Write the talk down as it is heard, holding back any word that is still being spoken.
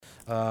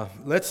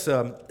Let's,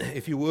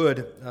 if you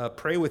would,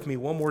 pray with me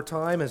one more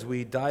time as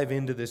we dive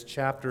into this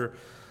chapter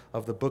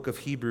of the book of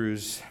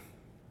Hebrews.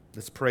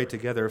 Let's pray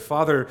together.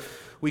 Father,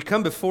 we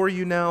come before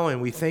you now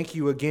and we thank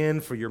you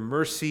again for your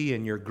mercy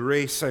and your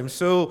grace. I'm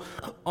so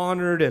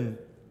honored and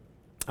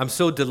I'm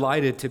so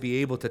delighted to be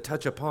able to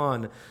touch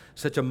upon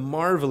such a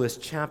marvelous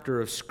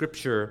chapter of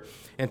Scripture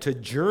and to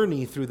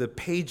journey through the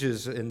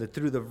pages and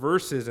through the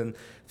verses and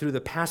through the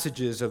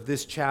passages of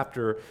this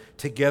chapter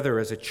together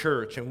as a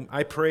church. And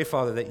I pray,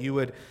 Father, that you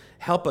would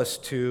help us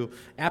to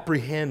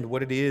apprehend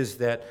what it is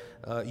that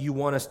you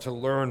want us to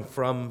learn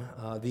from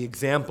the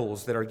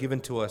examples that are given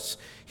to us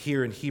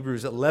here in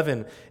Hebrews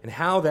 11 and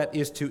how that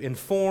is to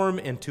inform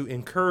and to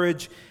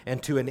encourage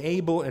and to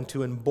enable and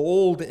to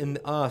embolden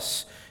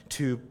us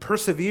to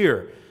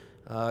persevere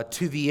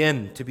to the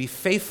end, to be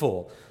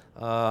faithful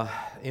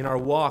in our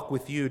walk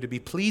with you, to be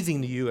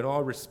pleasing to you in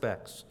all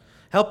respects.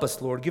 Help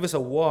us, Lord. Give us a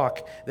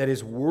walk that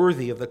is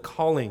worthy of the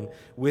calling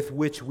with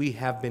which we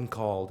have been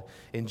called.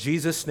 In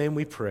Jesus' name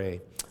we pray.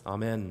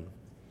 Amen.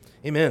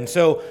 Amen.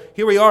 So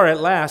here we are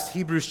at last,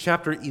 Hebrews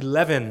chapter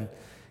 11.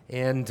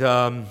 And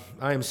I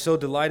am so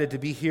delighted to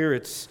be here.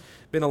 It's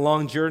been a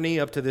long journey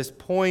up to this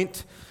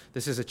point.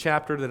 This is a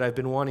chapter that I've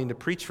been wanting to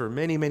preach for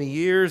many, many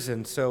years,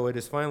 and so it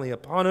is finally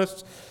upon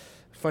us.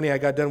 Funny, I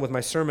got done with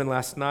my sermon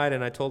last night,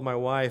 and I told my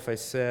wife, I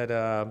said,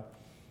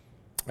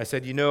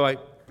 you know,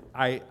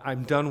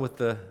 I'm done with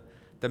the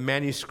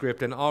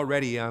manuscript, and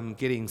already I'm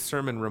getting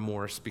sermon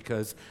remorse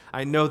because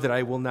I know that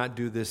I will not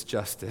do this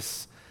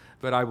justice,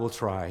 but I will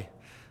try.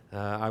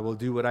 I will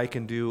do what I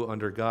can do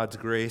under God's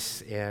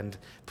grace and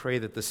pray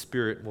that the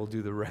Spirit will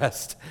do the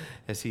rest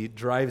as He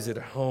drives it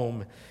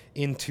home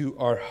into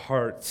our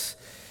hearts.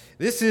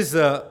 This is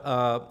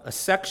a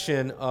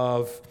section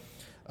of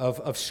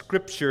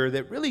Scripture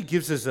that really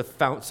gives us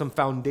some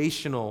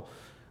foundational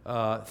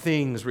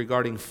things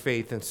regarding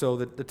faith. And so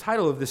the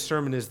title of this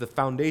sermon is The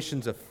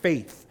Foundations of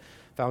Faith.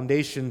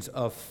 Foundations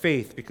of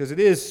Faith, because it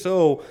is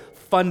so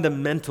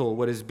fundamental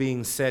what is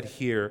being said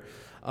here.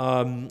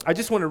 I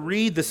just want to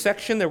read the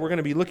section that we're going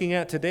to be looking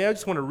at today. I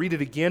just want to read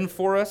it again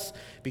for us.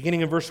 Beginning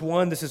in verse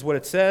 1, this is what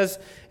it says.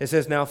 It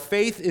says, "Now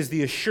faith is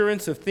the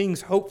assurance of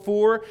things hoped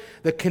for,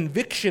 the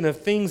conviction of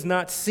things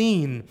not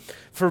seen.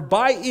 For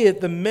by it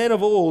the men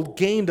of old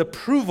gained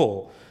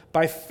approval.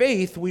 By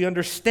faith we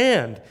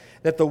understand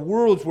that the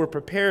worlds were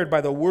prepared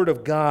by the word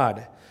of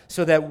God,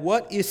 so that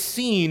what is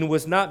seen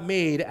was not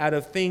made out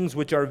of things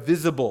which are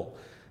visible."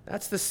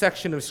 That's the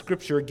section of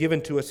Scripture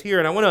given to us here.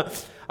 And I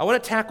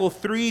want to tackle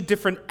three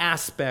different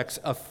aspects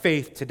of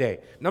faith today.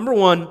 Number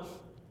one,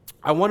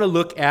 I want to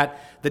look at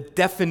the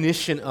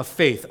definition of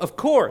faith. Of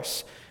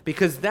course,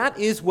 because that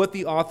is what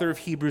the author of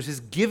Hebrews is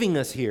giving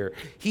us here.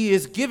 He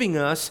is giving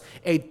us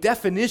a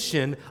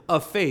definition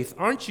of faith.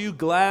 Aren't you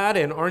glad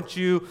and aren't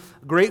you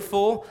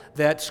grateful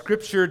that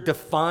Scripture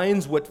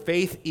defines what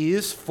faith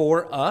is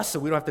for us, so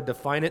we don't have to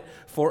define it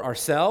for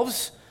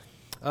ourselves?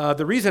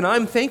 The reason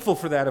I'm thankful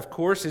for that, of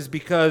course, is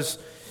because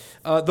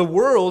the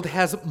world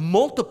has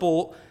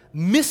multiple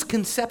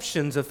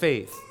misconceptions of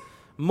faith,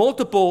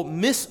 multiple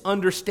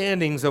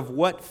misunderstandings of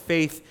what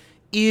faith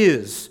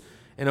is.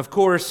 And of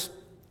course,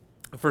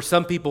 for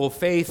some people,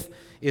 faith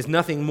is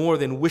nothing more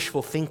than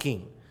wishful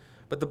thinking.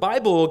 But the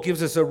Bible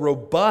gives us a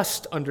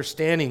robust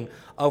understanding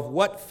of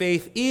what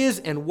faith is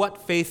and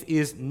what faith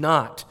is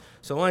not.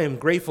 So I am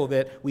grateful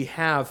that we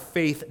have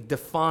faith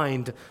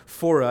defined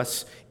for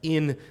us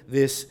in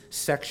this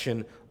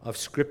section of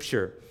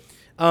Scripture.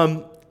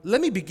 Let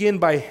me begin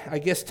by,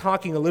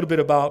 talking a little bit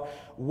about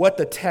what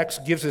the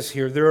text gives us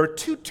here. There are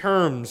two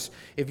terms,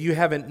 if you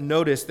haven't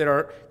noticed, that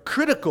are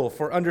critical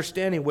for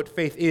understanding what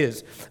faith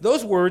is.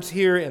 Those words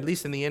here, at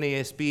least in the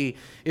NASB,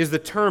 is the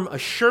term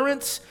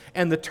assurance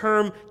and the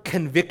term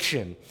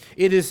conviction.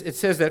 It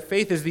says that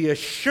faith is the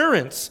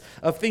assurance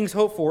of things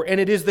hoped for, and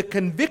it is the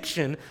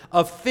conviction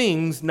of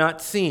things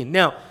not seen.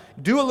 Now,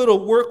 do a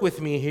little work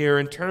with me here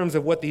in terms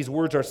of what these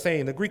words are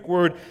saying. The Greek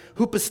word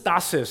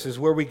hypostasis is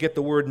where we get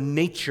the word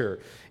nature.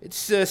 It's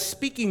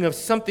speaking of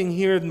something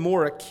here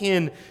more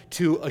akin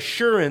to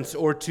assurance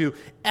or to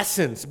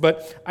essence,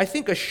 but I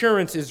think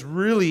assurance is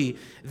really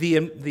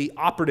the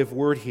operative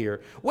word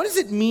here. What does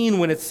it mean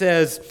when it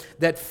says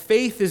that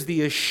faith is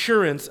the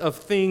assurance of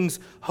things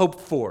hoped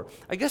for?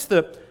 I guess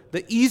the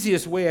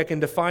easiest way I can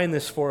define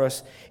this for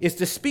us is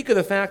to speak of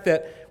the fact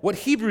that what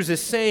Hebrews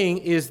is saying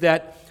is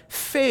that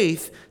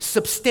faith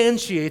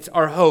substantiates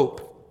our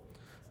hope.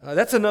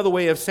 That's another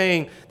way of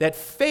saying that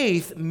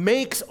faith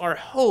makes our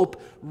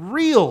hope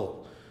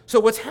real. So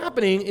what's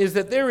happening is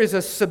that there is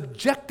a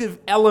subjective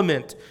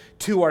element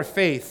to our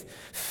faith.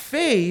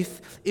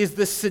 Faith is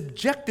the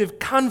subjective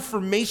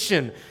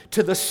confirmation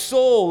to the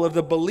soul of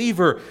the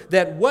believer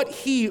that what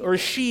he or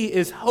she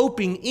is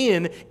hoping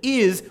in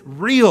is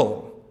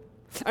real.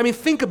 I mean,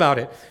 think about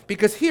it,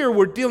 because here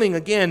we're dealing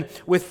again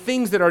with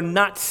things that are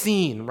not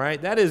seen,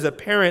 right? That is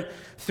apparent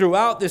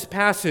throughout this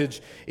passage.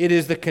 It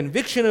is the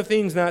conviction of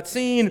things not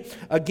seen.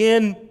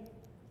 Again,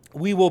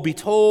 we will be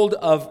told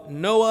of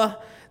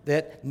Noah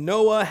that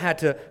Noah had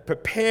to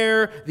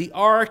prepare the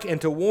ark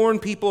and to warn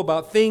people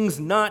about things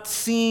not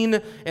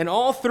seen. And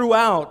all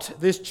throughout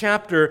this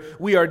chapter,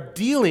 we are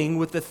dealing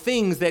with the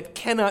things that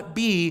cannot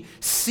be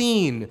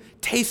seen,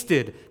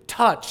 tasted,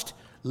 touched,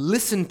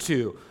 listened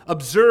to,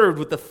 observed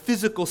with the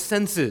physical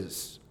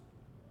senses.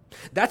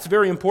 That's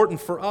very important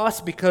for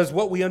us because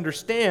what we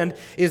understand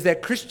is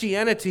that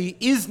Christianity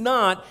is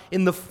not,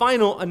 in the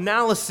final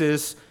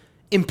analysis,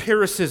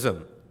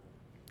 empiricism.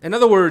 In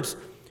other words,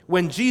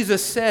 when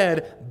Jesus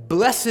said,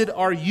 "Blessed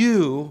are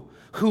you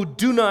who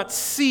do not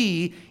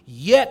see,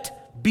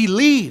 yet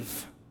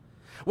believe,"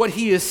 what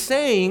he is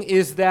saying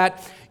is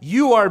that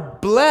you are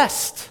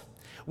blessed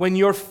when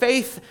your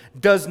faith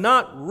does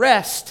not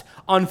rest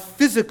on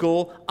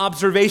physical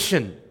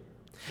observation.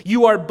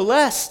 You are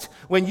blessed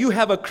when you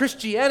have a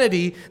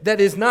Christianity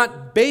that is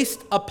not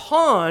based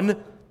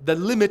upon the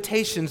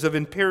limitations of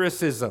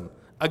empiricism.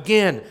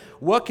 Again,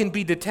 what can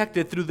be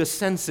detected through the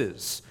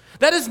senses?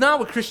 That is not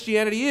what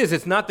Christianity is.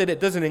 It's not that it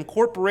doesn't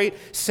incorporate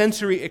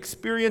sensory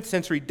experience,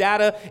 sensory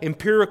data,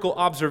 empirical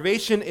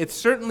observation. It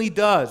certainly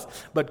does.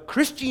 But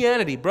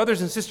Christianity,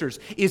 brothers and sisters,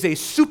 is a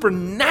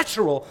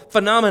supernatural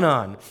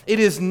phenomenon. It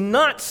is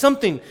not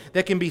something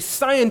that can be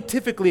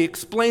scientifically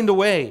explained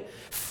away.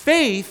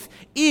 Faith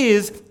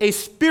is a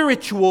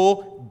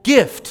spiritual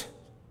gift.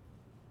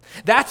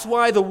 That's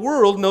why the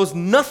world knows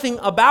nothing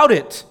about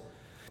it,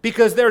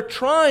 because they're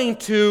trying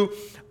to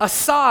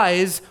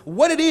assize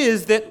what it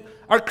is that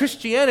our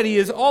Christianity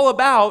is all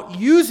about,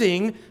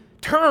 using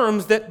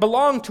terms that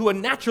belong to a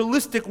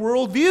naturalistic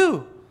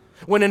worldview,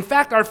 when in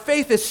fact our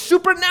faith is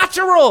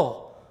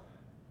supernatural.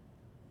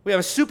 We have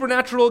a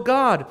supernatural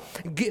God.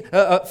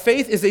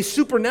 Faith is a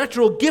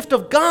supernatural gift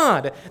of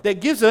God that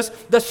gives us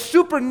the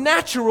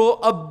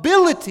supernatural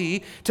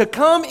ability to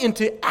come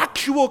into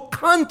actual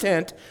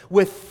contact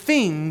with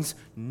things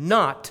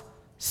not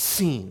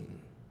seen.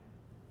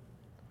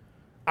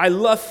 I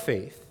love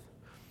faith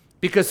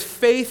because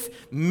faith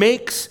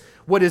makes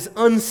what is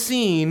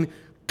unseen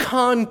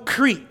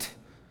concrete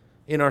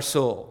in our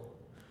soul.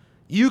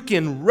 You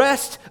can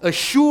rest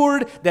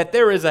assured that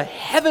there is a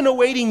heaven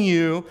awaiting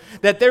you,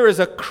 that there is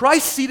a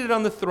Christ seated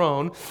on the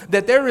throne,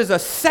 that there is a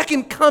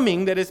second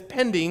coming that is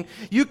pending.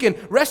 You can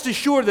rest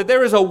assured that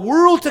there is a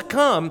world to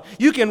come.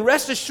 You can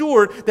rest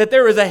assured that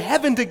there is a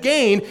heaven to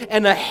gain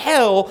and a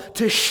hell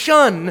to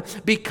shun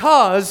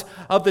because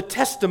of the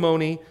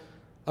testimony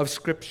of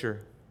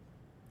Scripture,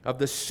 of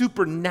the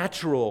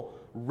supernatural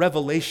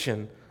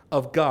revelation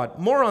of God.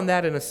 More on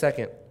that in a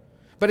second.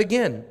 But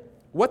again,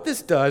 what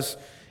this does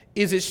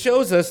is it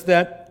shows us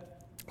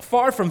that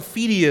far from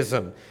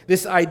fideism,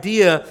 this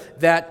idea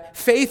that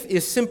faith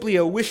is simply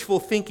a wishful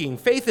thinking.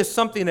 Faith is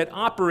something that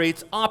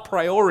operates a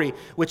priori,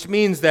 which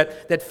means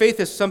that faith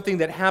is something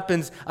that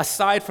happens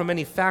aside from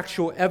any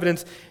factual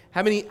evidence.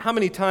 How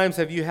many times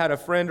have you had a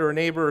friend or a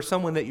neighbor or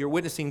someone that you're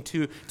witnessing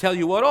to tell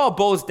you, well, it all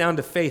boils down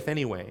to faith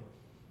anyway.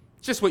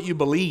 It's just what you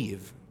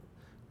believe,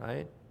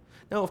 right?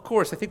 Now, of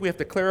course, I think we have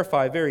to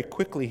clarify very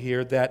quickly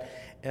here that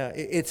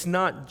it's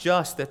not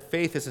just that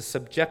faith is a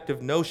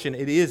subjective notion.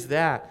 It is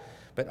that.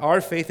 But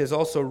our faith is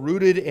also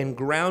rooted and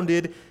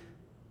grounded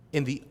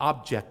in the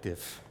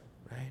objective,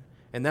 right?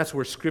 And that's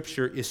where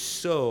Scripture is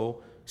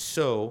so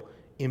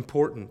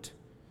important.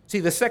 See,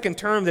 the second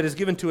term that is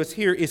given to us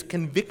here is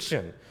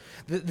conviction.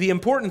 The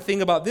important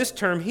thing about this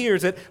term here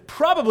is that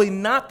probably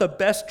not the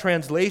best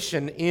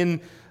translation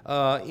in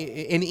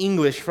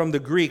English from the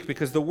Greek,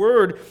 because the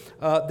word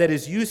that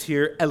is used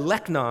here,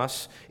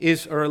 eleknos,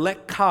 or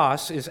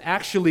elekos, is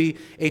actually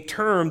a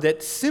term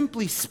that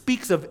simply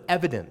speaks of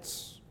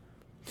evidence.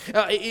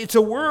 It's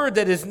a word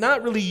that is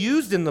not really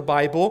used in the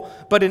Bible,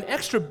 but in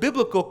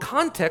extra-biblical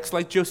context,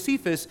 like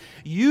Josephus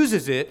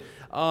uses it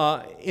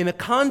in a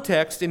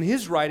context in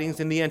his writings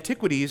in the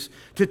Antiquities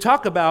to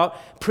talk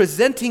about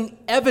presenting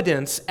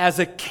evidence as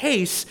a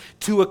case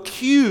to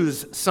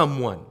accuse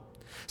someone.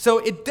 So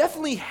it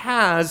definitely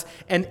has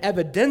an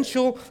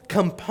evidential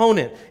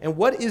component. And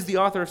what is the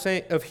author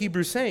of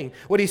Hebrews saying?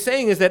 What he's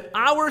saying is that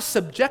our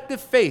subjective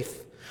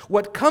faith,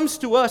 what comes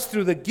to us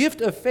through the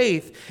gift of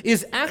faith,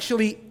 is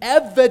actually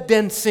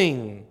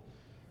evidencing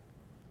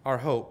our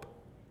hope.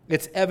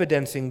 It's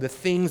evidencing the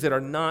things that are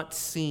not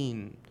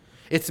seen.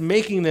 It's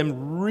making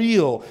them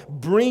real,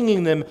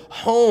 bringing them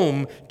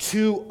home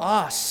to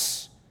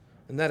us.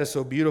 And that is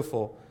so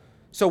beautiful.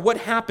 So what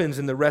happens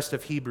in the rest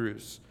of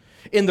Hebrews?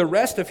 In the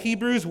rest of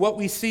Hebrews, what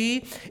we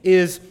see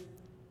is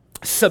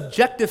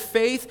subjective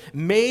faith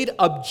made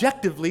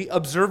objectively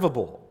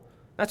observable.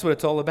 That's what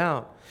it's all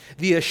about.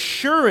 The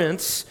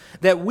assurance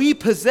that we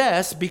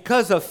possess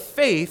because of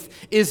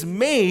faith is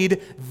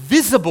made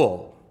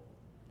visible.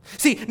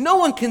 See, no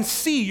one can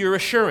see your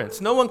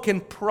assurance. No one can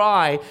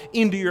pry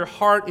into your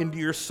heart, into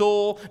your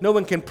soul. No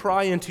one can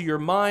pry into your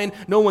mind.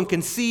 No one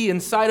can see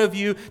inside of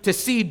you to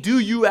see, do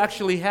you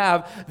actually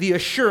have the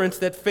assurance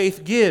that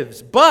faith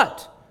gives?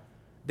 But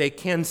they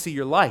can see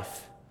your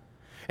life.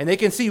 And they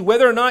can see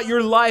whether or not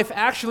your life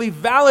actually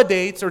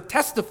validates or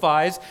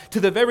testifies to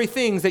the very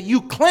things that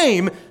you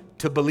claim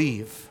to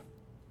believe.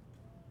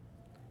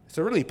 It's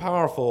a really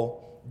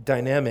powerful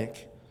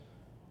dynamic.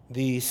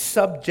 the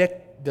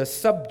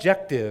subjective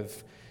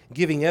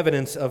giving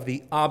evidence of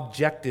the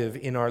objective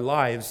in our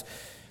lives.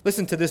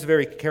 Listen to this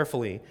very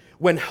carefully.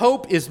 When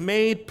hope is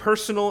made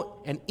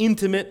personal and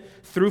intimate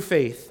through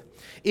faith,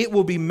 it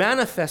will be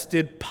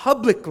manifested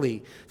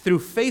publicly through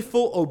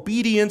faithful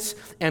obedience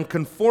and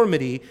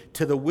conformity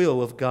to the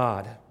will of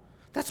God.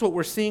 That's what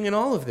we're seeing in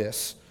all of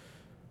this.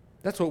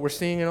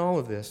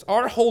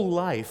 Our whole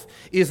life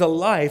is a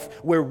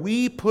life where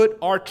we put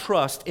our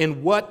trust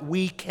in what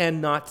we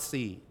cannot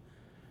see.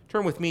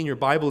 Turn with me in your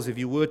Bibles, if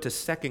you would, to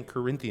 2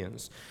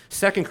 Corinthians.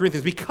 2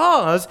 Corinthians,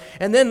 because,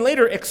 and then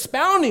later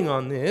expounding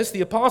on this,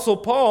 the Apostle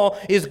Paul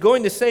is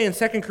going to say in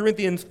 2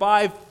 Corinthians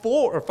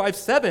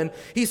 5:7,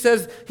 he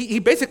says, he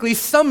basically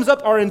sums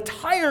up our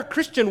entire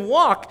Christian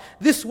walk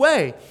this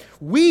way.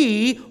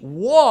 We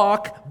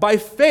walk by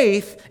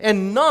faith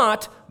and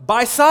not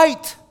by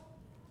sight.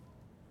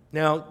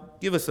 Now,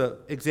 give us an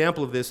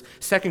example of this.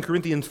 2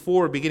 Corinthians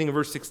 4, beginning of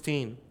verse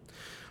 16.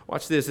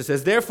 Watch this. It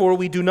says, therefore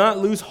we do not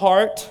lose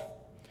heart.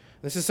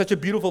 This is such a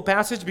beautiful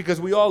passage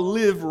because we all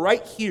live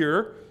right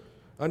here,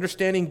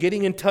 understanding,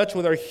 getting in touch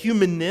with our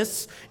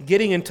humanness,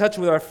 getting in touch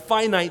with our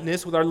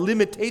finiteness, with our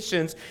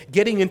limitations,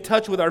 getting in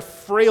touch with our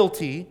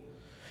frailty.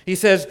 He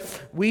says,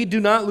 we do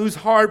not lose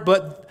heart,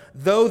 but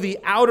though the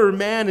outer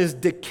man is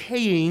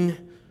decaying,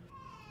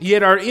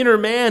 yet our inner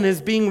man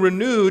is being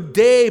renewed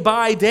day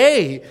by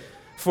day.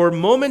 For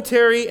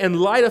momentary and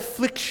light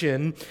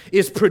affliction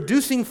is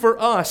producing for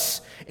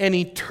us an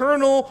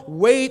eternal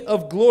weight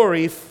of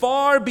glory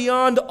far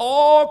beyond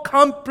all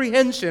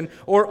comprehension,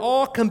 or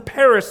all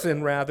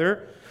comparison,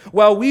 rather,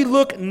 while we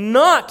look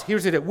not,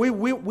 here's it,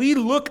 we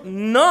look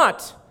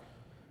not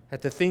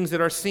at the things that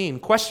are seen.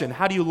 Question,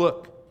 how do you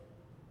look?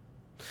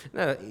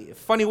 Now,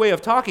 funny way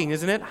of talking,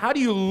 isn't it? How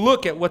do you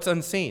look at what's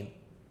unseen?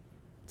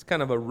 It's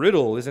kind of a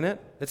riddle, isn't it?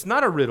 It's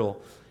not a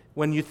riddle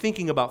when you're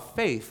thinking about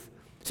faith.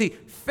 See,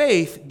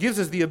 faith gives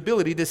us the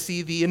ability to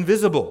see the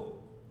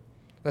invisible.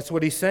 That's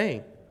what he's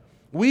saying.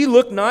 We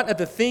look not at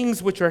the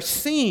things which are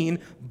seen,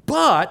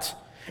 but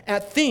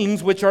at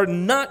things which are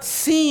not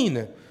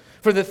seen.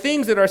 For the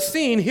things that are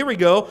seen, here we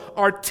go,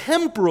 are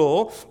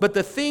temporal, but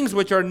the things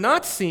which are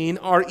not seen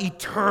are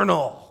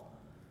eternal.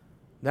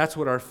 That's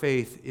what our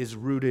faith is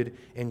rooted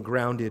and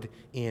grounded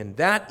in.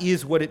 That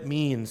is what it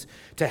means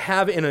to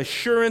have an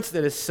assurance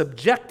that is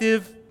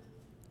subjective,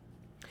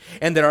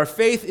 and that our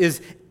faith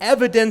is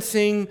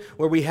evidencing,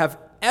 where we have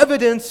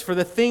evidence for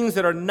the things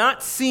that are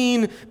not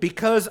seen,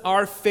 because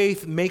our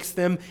faith makes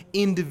them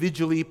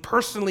individually,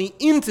 personally,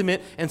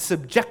 intimate, and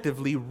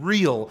subjectively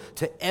real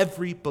to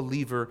every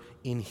believer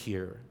in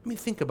here. Let me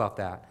think about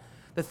that.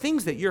 The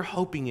things that you're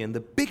hoping in,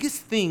 the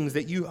biggest things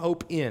that you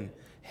hope in,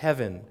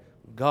 heaven,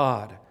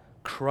 God,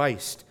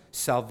 Christ,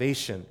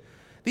 salvation,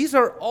 these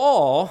are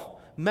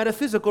all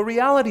metaphysical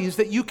realities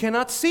that you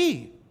cannot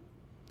see.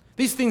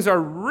 These things are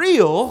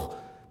real,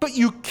 but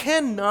you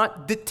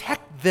cannot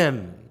detect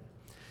them.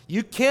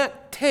 You can't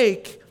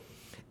take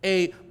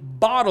a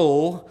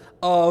bottle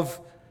of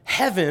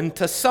heaven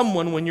to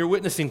someone when you're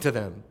witnessing to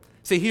them.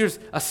 Say, here's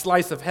a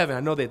slice of heaven. I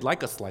know they'd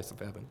like a slice of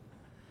heaven.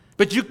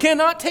 But you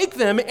cannot take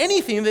them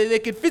anything that they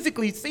could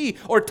physically see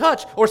or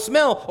touch or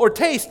smell or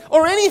taste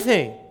or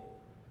anything.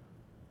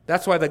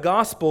 That's why the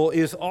gospel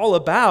is all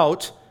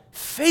about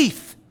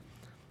faith.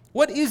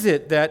 What is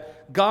it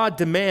that God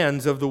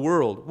demands of the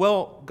world?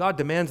 Well, God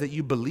demands that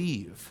you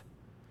believe.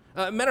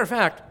 Matter of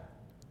fact,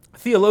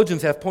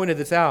 theologians have pointed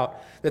this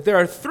out, that there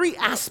are three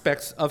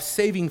aspects of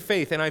saving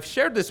faith, and I've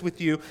shared this with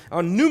you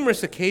on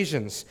numerous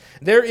occasions.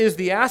 There is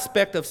the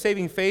aspect of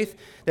saving faith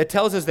that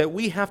tells us that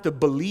we have to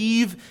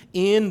believe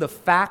in the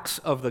facts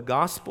of the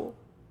gospel.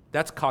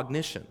 That's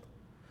cognition.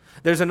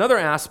 There's another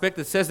aspect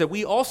that says that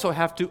we also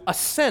have to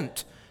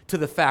assent to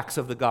the facts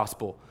of the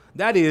gospel.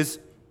 That is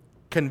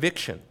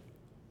conviction.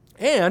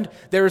 And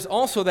there is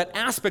also that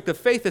aspect of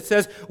faith that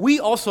says we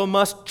also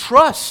must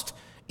trust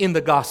in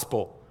the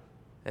gospel,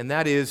 and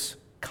that is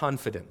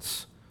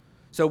confidence.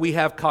 So we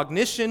have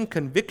cognition,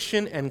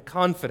 conviction, and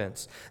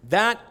confidence.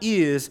 That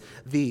is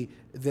the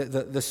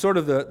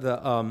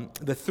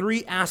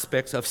three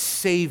aspects of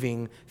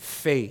saving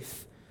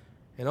faith,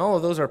 and all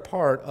of those are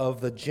part of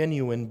the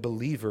genuine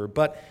believer.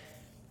 But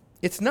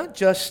it's not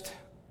just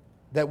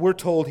that we're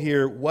told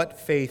here what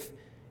faith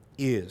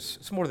is.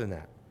 It's more than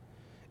that.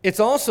 It's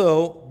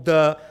also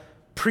the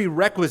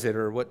prerequisite,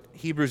 or what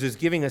Hebrews is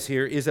giving us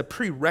here, is a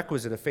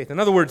prerequisite of faith. In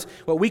other words,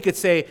 what we could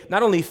say,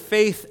 not only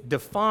faith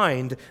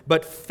defined,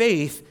 but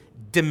faith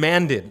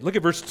demanded. Look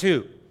at verse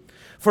 2.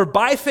 For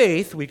by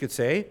faith, we could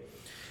say,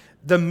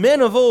 the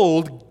men of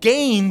old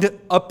gained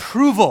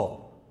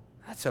approval.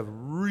 That's a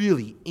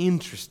really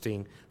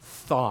interesting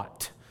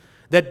thought.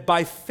 That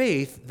by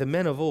faith, the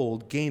men of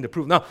old gained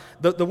approval. Now,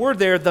 the word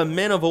there, the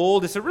men of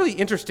old, is a really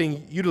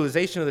interesting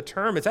utilization of the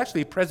term. It's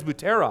actually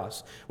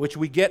presbyteros, which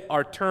we get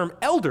our term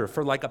elder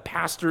for, like a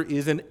pastor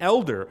is an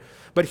elder.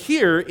 But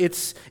here,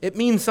 it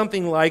means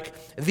something like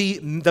the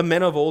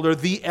men of old, or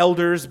the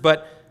elders,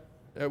 but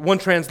one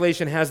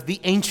translation has the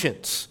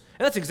ancients.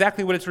 And that's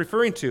exactly what it's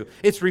referring to.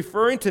 It's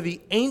referring to the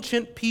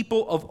ancient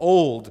people of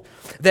old,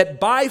 that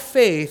by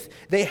faith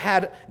they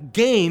had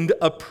gained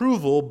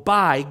approval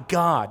by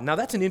God. Now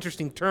that's an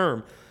interesting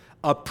term,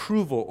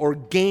 approval or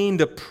gained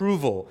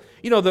approval.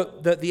 You know,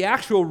 the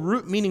actual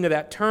root meaning of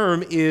that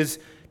term is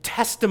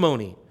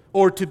testimony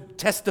or to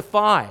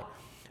testify.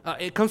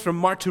 It comes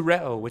from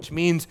martyreo, which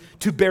means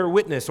to bear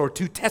witness or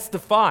to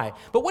testify.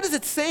 But what is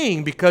it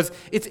saying? Because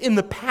it's in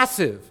the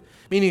passive,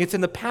 meaning it's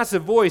in the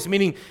passive voice,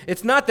 meaning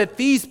it's not that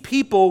these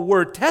people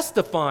were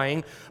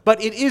testifying,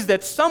 but it is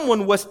that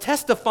someone was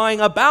testifying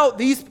about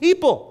these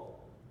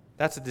people.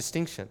 That's a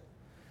distinction.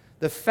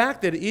 The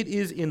fact that it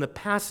is in the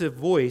passive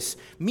voice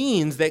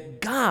means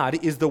that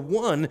God is the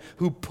one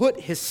who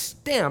put his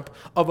stamp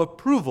of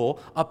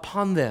approval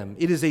upon them.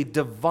 It is a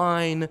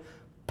divine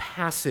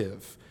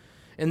passive.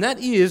 And that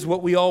is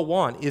what we all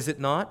want, is it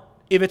not?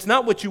 If it's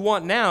not what you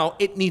want now,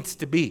 it needs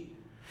to be.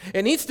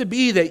 It needs to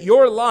be that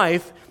your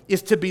life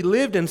is to be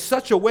lived in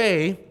such a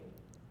way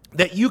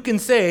that you can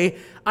say,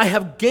 I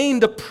have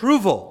gained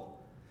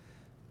approval.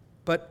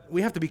 But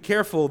we have to be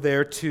careful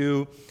there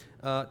to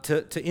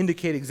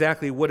indicate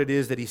exactly what it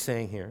is that he's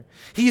saying here.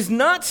 He's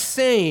not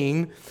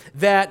saying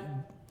that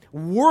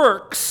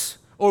works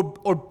or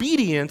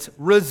obedience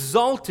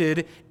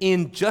resulted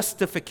in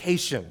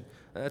justification.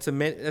 That's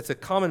a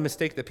common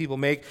mistake that people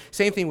make.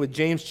 Same thing with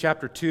James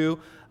chapter 2,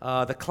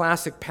 the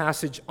classic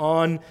passage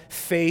on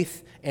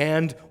faith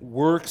and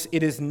works.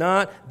 It is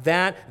not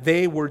that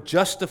they were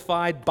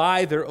justified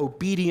by their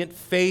obedient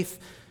faith,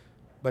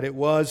 but it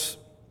was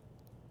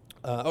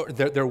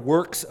their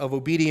works of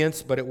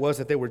obedience, but it was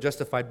that they were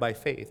justified by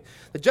faith.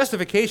 The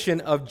justification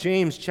of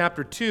James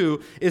chapter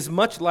 2 is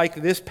much like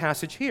this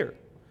passage here.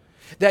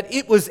 That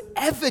it was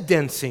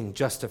evidencing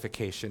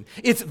justification.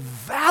 It's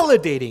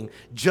validating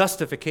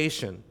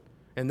justification.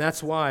 And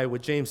that's why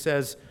what James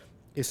says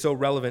is so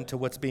relevant to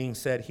what's being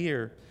said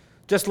here.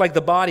 Just like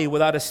the body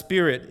without a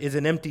spirit is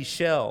an empty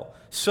shell,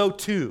 so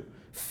too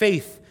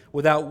faith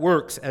without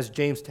works, as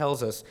James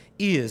tells us,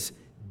 is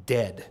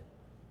dead.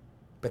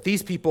 But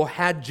these people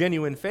had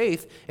genuine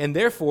faith, and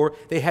therefore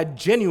they had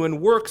genuine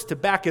works to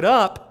back it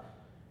up,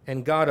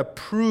 and God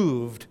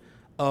approved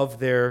of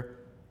their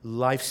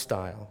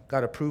lifestyle.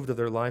 God approved of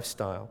their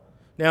lifestyle.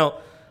 Now,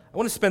 I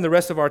want to spend the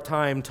rest of our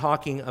time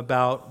talking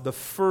about the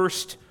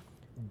first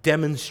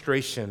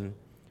demonstration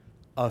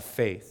of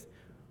faith.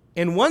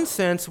 In one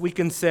sense, we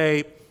can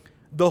say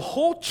the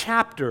whole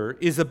chapter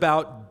is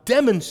about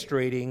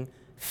demonstrating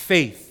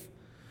faith.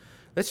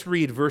 Let's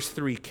read verse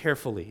 3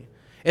 carefully.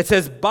 It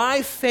says,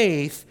 by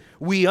faith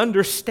we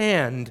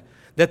understand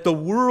that the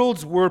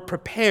worlds were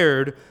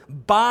prepared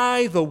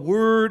by the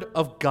word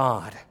of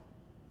God,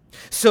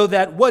 so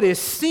that what is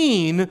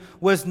seen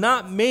was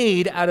not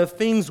made out of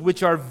things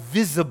which are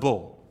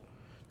visible.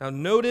 Now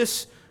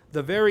notice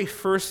the very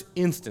first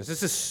instance.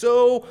 This is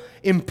so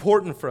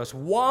important for us.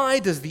 Why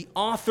does the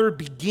author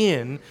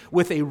begin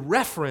with a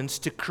reference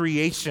to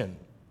creation?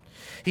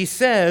 He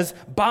says,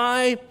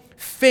 by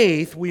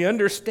faith we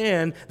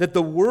understand that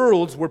the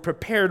worlds were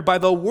prepared by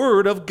the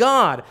word of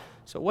God.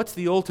 So what's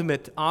the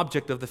ultimate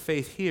object of the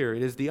faith here?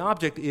 The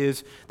object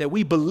is that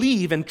we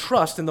believe and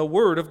trust in the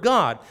word of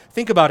God.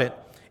 Think about it.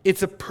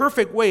 It's a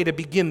perfect way to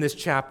begin this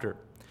chapter,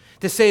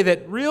 to say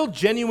that real,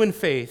 genuine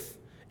faith,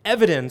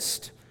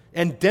 evidenced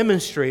and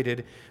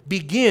demonstrated,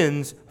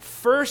 begins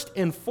first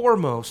and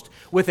foremost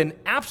with an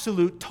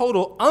absolute,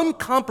 total,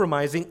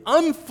 uncompromising,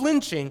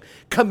 unflinching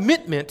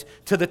commitment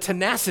to the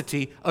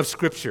tenacity of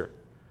Scripture,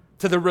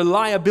 to the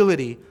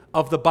reliability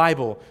of the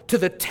Bible, to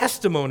the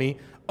testimony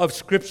of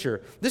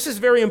Scripture. This is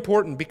very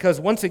important because,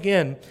 once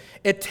again,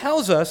 it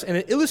tells us and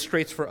it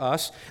illustrates for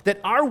us that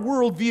our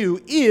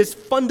worldview is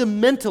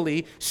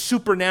fundamentally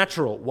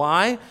supernatural.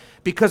 Why?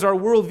 Because our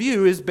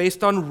worldview is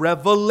based on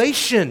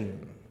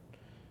revelation.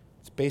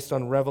 It's based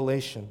on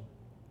revelation.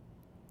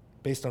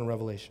 Based on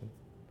revelation.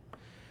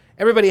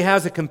 Everybody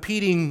has a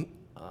competing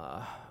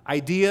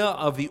idea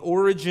of the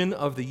origin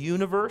of the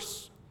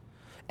universe.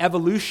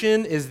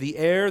 Evolution is the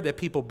air that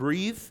people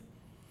breathe.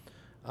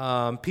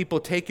 People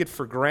take it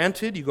for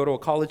granted. You go to a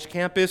college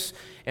campus,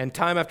 and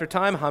time after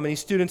time, how many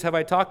students have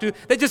I talked to?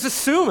 They just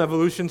assume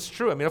evolution's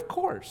true. I mean, of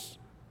course.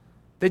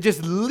 They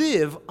just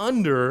live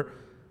under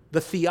the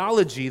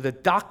theology, the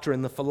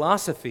doctrine, the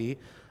philosophy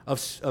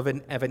of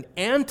an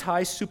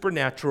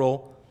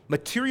anti-supernatural,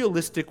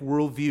 materialistic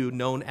worldview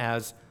known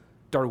as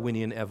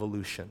Darwinian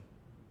evolution.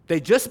 They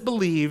just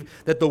believe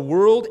that the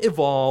world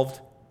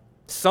evolved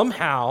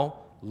somehow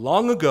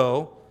long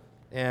ago,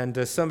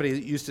 and somebody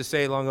used to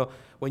say long ago,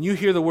 when you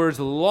hear the words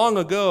long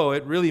ago,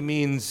 it really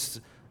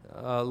means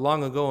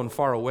long ago and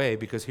far away,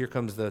 because here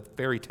comes the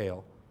fairy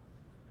tale.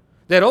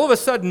 That all of a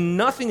sudden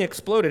nothing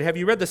exploded. Have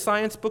you read the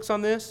science books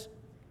on this?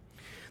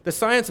 The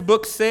science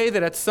books say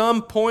that at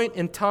some point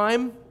in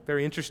time,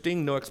 very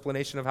interesting, no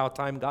explanation of how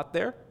time got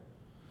there.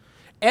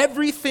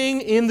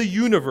 Everything in the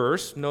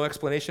universe, no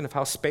explanation of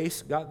how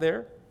space got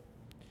there.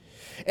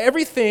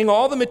 Everything,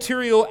 all the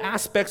material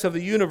aspects of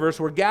the universe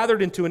were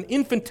gathered into an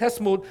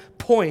infinitesimal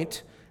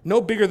point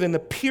no bigger than the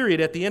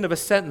period at the end of a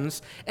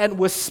sentence, and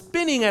was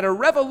spinning at a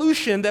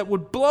revolution that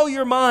would blow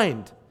your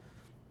mind.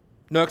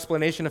 No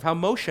explanation of how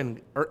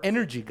motion or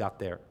energy got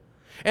there.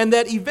 And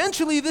that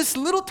eventually this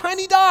little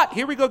tiny dot,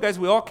 here we go guys,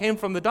 we all came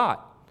from the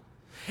dot,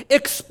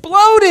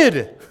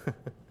 exploded.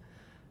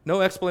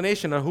 No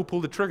explanation on who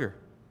pulled the trigger.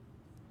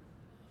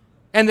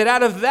 And that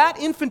out of that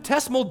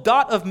infinitesimal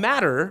dot of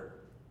matter,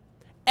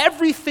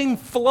 everything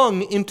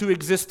flung into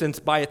existence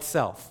by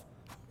itself.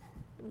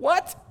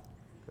 What?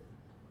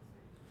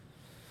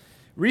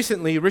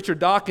 Recently, Richard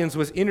Dawkins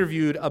was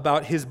interviewed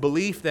about his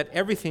belief that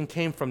everything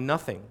came from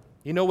nothing.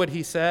 You know what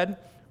he said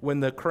when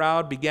the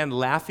crowd began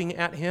laughing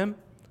at him?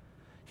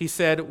 He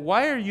said,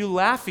 "Why are you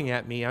laughing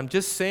at me? I'm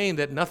just saying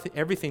that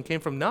everything came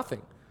from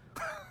nothing."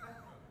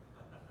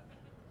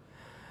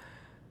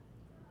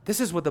 This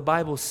is what the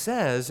Bible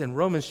says in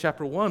Romans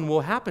chapter 1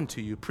 will happen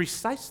to you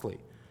precisely.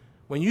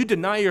 When you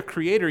deny your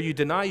Creator, you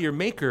deny your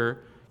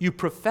Maker, you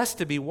profess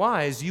to be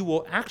wise, you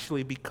will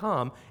actually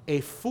become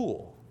a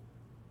fool.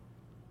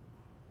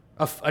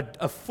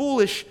 A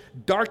foolish,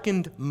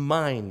 darkened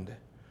mind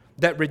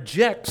that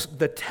rejects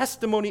the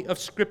testimony of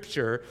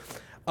Scripture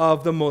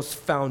of the most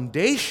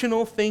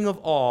foundational thing of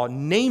all,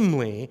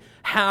 namely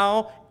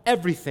how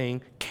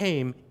everything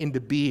came into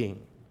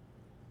being.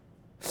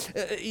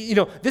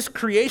 This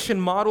creation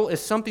model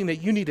is something that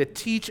you need to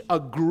teach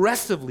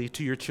aggressively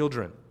to your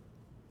children.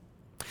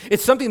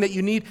 It's something that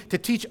you need to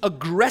teach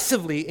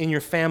aggressively in your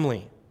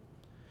family.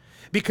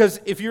 Because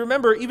if you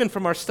remember, even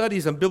from our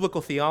studies on biblical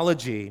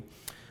theology,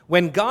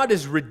 when God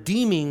is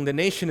redeeming the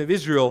nation of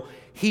Israel,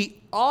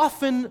 He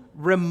often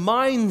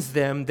reminds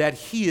them that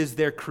He is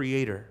their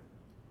creator.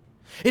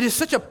 It is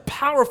such a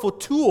powerful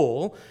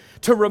tool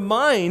to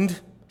remind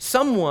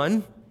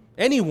someone,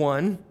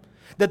 anyone,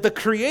 that the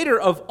creator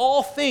of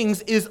all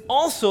things is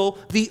also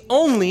the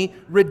only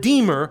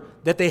redeemer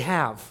that they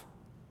have.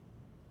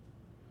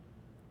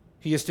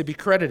 He is to be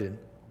credited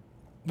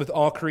with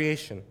all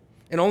creation.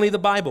 And only the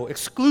Bible,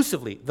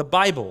 exclusively the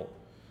Bible,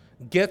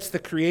 gets the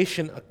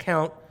creation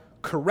account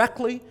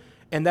correctly,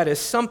 and that is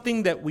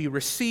something that we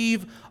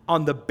receive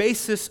on the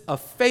basis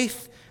of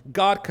faith.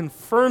 God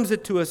confirms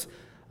it to us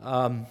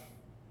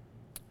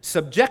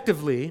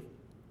subjectively,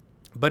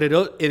 but it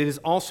is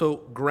also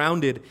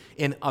grounded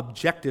in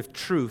objective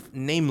truth,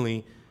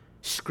 namely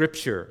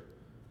Scripture.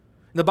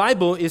 The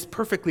Bible is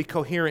perfectly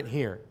coherent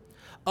here.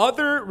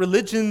 Other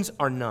religions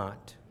are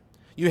not.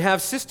 You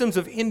have systems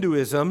of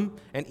Hinduism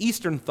and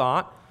Eastern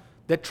thought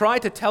that try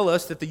to tell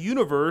us that the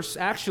universe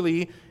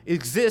actually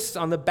exists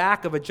on the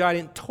back of a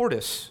giant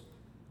tortoise.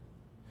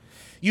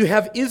 You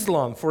have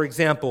Islam, for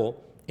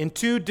example, in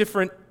 2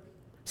 different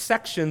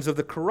sections of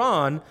the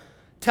Quran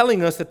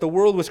telling us that the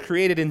world was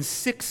created in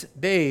 6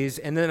 days,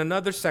 and then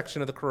another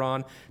section of the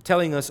Quran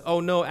telling us, oh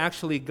no,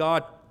 actually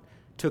God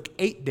took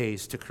 8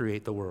 days to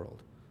create the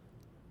world.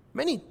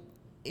 Many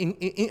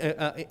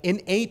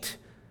innate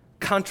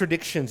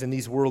contradictions in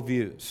these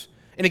worldviews.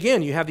 And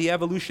again, you have the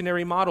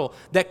evolutionary model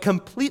that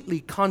completely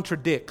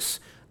contradicts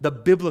the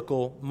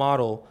biblical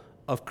model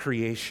of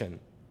creation.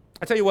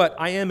 I tell you what,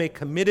 I am a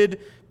committed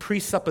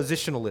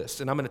presuppositionalist,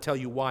 and I'm going to tell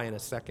you why in a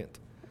second.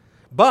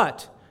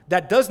 But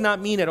that does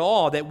not mean at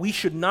all that we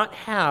should not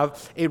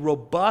have a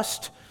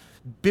robust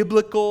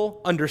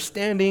biblical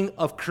understanding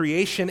of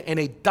creation and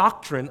a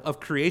doctrine of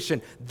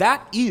creation.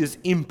 That is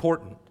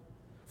important.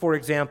 For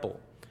example,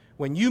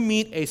 when you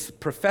meet a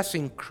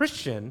professing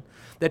Christian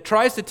that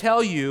tries to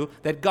tell you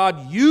that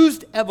God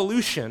used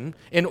evolution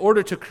in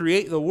order to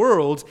create the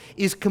world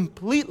is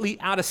completely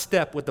out of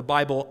step with the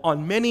Bible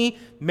on many,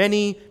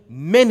 many,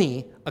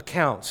 many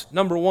accounts.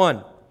 Number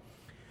one,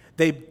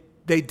 they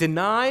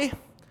deny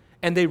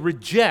and they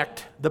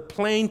reject the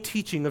plain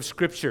teaching of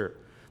Scripture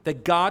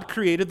that God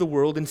created the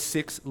world in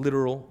 6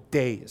 literal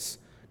days.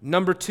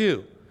 Number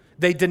two,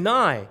 they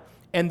deny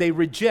and they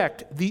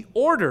reject the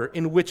order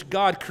in which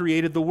God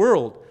created the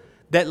world,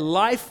 that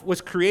life was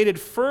created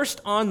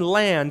first on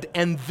land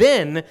and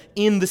then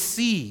in the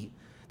sea.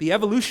 The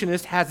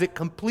evolutionist has it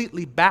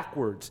completely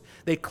backwards.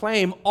 They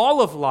claim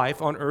all of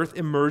life on earth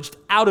emerged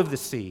out of the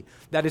sea.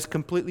 That is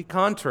completely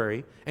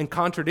contrary and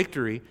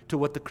contradictory to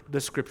what the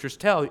Scriptures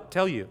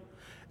tell you.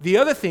 The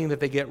other thing that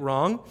they get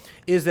wrong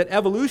is that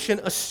evolution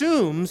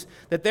assumes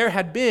that there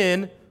had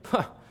been,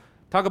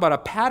 talk about a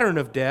pattern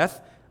of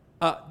death,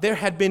 there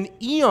had been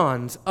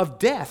eons of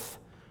death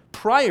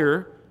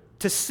prior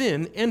to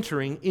sin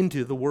entering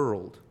into the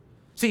world.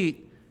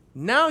 See,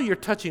 now you're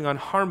touching on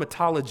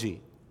harmatology,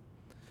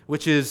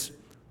 which is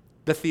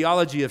the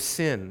theology of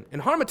sin.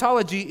 And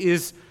harmatology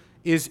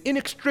is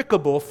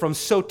inextricable from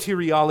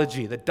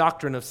soteriology, the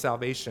doctrine of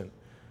salvation.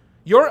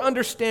 Your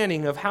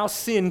understanding of how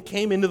sin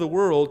came into the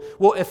world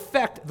will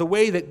affect the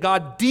way that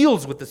God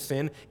deals with the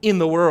sin in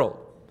the world.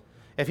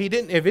 If it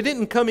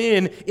didn't come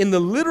in the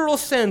literal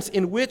sense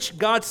in which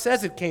God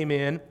says it came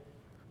in,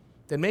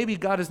 then maybe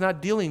God is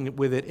not dealing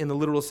with it in the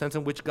literal sense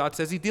in which God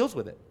says He deals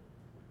with it.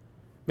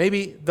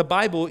 Maybe the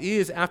Bible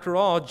is, after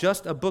all,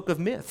 just a book of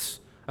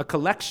myths, a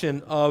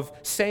collection of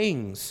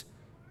sayings.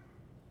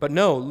 But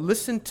no,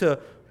 listen to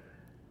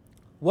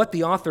what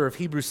the author of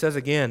Hebrews says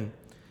again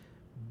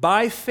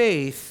By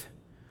faith,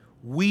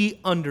 we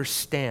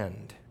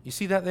understand. You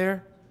see that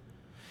there?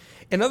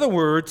 In other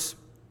words,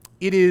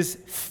 it is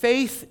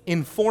faith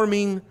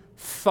informing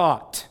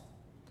thought.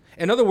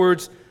 In other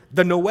words,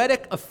 the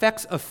noetic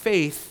effects of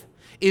faith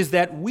is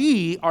that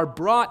we are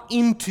brought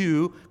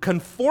into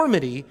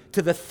conformity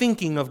to the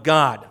thinking of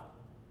God.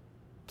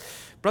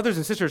 Brothers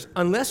and sisters,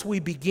 unless we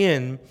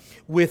begin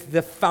with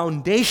the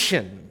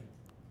foundation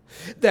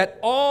that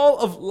all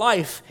of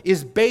life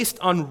is based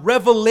on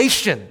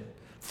revelation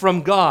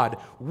from God,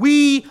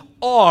 we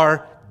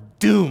are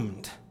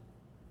doomed.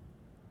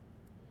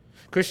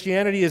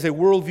 Christianity is a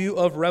worldview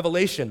of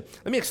revelation.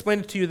 Let me explain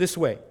it to you this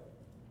way.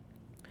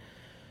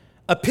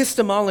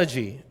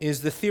 Epistemology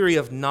is the theory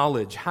of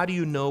knowledge. How do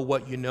you know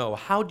what you know?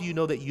 How do you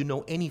know that you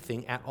know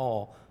anything at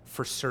all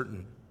for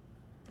certain?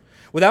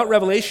 Without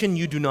revelation,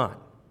 you do not.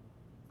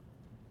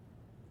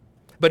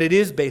 But it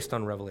is based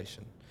on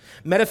revelation.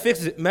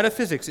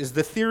 Metaphysics is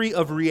the theory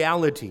of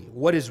reality,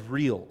 what is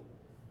real.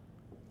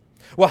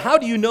 Well, how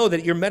do you know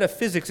that your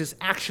metaphysics is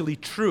actually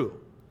true?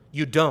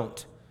 You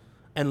don't,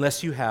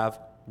 unless you have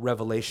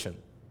revelation.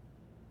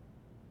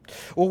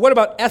 Well, what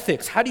about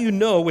ethics? How do you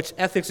know which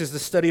ethics is the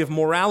study of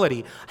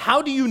morality?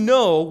 How do you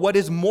know what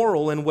is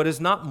moral and what is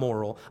not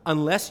moral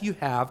unless you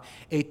have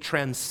a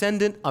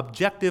transcendent,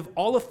 objective,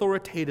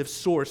 all-authoritative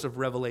source of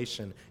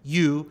revelation?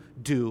 You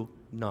do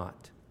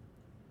not.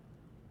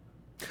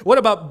 What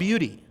about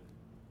beauty?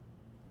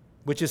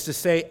 Which is to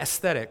say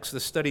aesthetics, the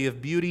study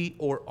of beauty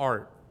or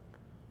art.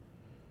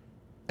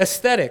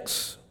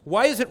 Aesthetics.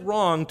 Why is it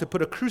wrong to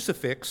put a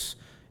crucifix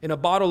in a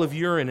bottle of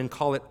urine and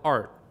call it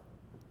art?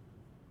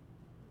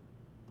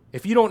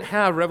 If you don't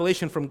have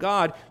revelation from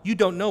God, you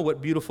don't know what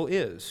beautiful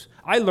is.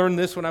 I learned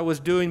this when I was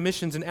doing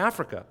missions in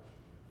Africa.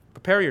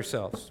 Prepare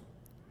yourselves.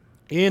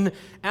 In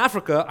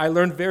Africa, I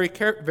learned very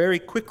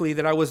quickly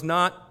that I was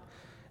not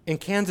in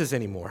Kansas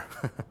anymore.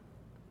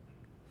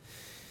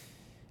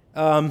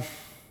 The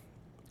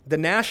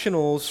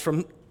nationals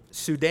from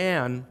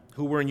Sudan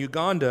who were in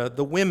Uganda,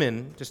 the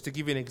women, just to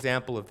give you an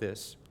example of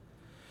this,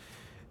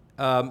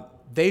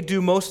 they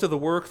do most of the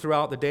work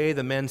throughout the day.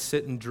 The men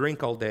sit and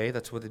drink all day.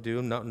 That's what they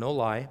do, no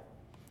lie.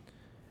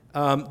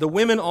 The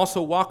women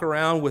also walk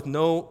around with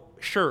no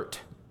shirt.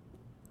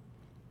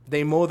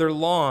 They mow their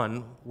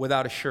lawn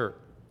without a shirt.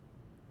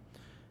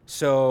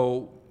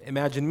 So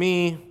imagine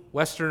me,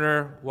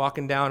 Westerner,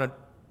 walking down a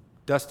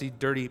dusty,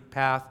 dirty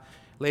path.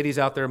 Lady's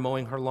out there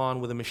mowing her lawn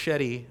with a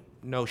machete,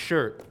 no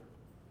shirt.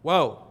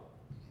 Whoa.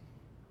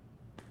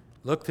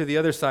 Look to the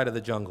other side of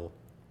the jungle.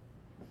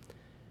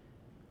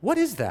 What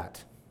is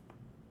that?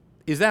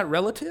 Is that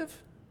relative?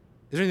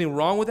 Is there anything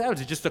wrong with that?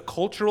 Is it just a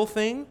cultural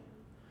thing?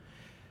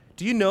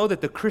 Do you know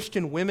that the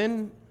Christian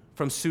women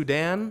from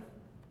Sudan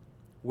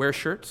wear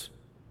shirts?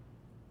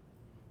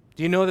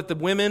 Do you know that the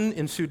women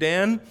in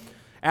Sudan,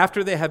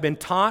 after they have been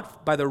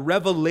taught by the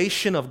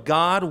revelation of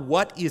God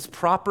what is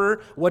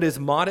proper, what is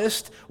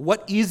modest,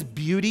 what is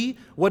beauty,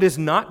 what is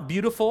not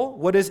beautiful,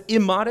 what is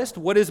immodest,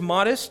 what is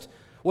modest,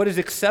 what is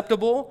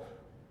acceptable,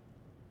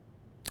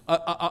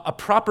 a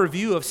proper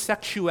view of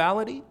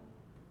sexuality?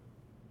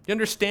 You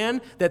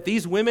understand that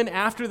these women,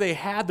 after they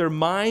had their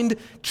mind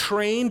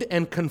trained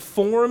and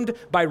conformed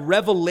by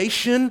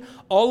revelation,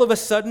 all of a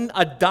sudden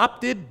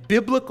adopted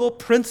biblical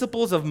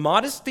principles of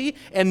modesty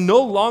and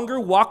no longer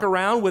walk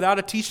around without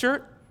a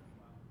t-shirt?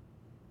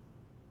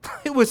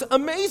 It was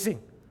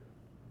amazing.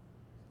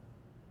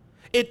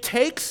 It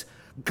takes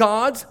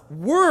God's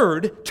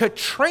word to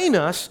train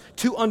us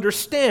to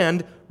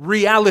understand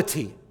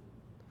reality,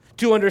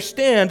 to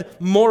understand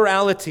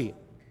morality,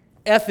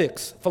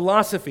 ethics,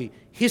 philosophy,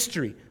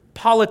 history,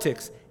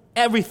 politics,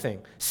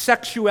 everything,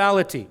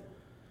 sexuality.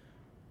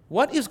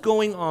 What is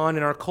going on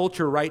in our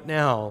culture right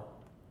now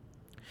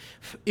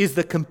is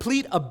the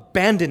complete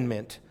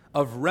abandonment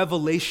of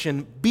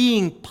revelation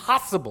being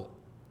possible.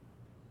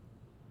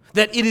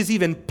 That it is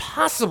even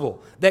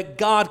possible that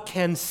God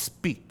can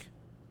speak.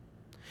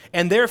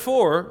 And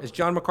therefore, as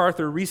John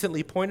MacArthur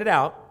recently pointed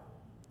out,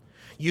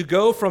 you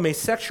go from a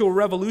sexual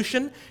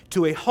revolution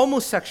to a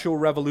homosexual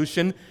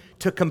revolution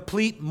to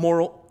complete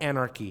moral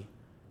anarchy.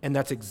 And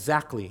that's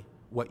exactly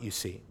what you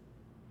see.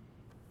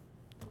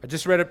 I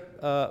just read an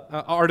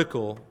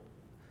article.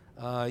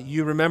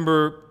 You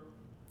remember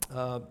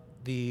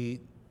the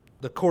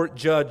court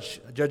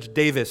judge, Judge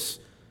Davis.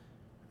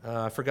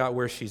 I forgot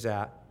where she's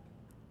at.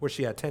 Where's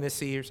she at,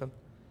 Tennessee or something?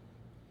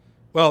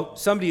 Well,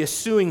 somebody is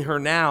suing her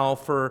now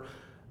for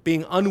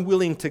being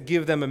unwilling to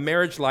give them a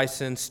marriage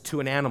license to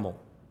an animal.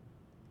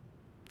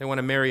 They want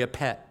to marry a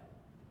pet.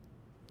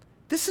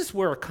 This is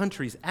where our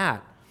country's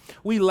at.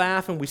 We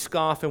laugh and we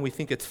scoff and we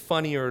think it's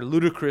funny or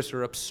ludicrous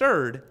or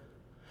absurd,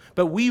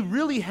 but we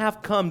really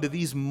have come to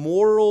these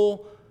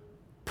moral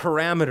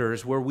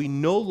parameters where we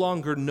no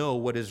longer know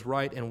what is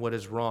right and what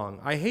is wrong.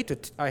 I hate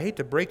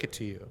to break it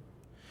to you,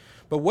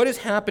 But what is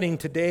happening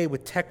today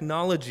with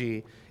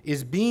technology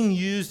is being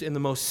used in the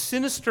most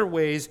sinister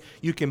ways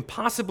you can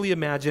possibly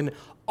imagine,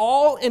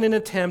 all in an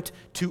attempt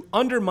to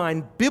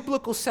undermine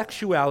biblical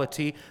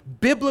sexuality,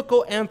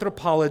 biblical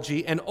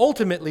anthropology, and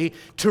ultimately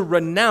to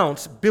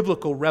renounce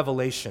biblical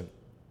revelation.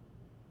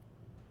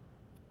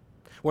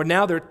 Where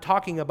now they're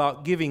talking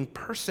about giving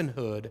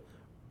personhood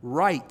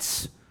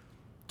rights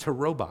to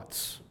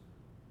robots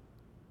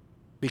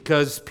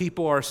because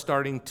people are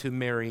starting to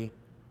marry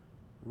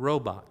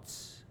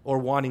robots or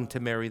wanting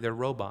to marry their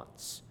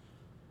robots.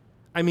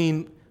 I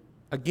mean,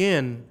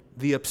 again,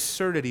 the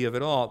absurdity of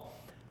it all.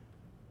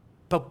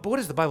 But what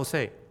does the Bible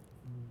say?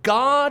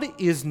 God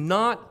is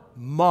not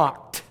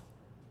mocked.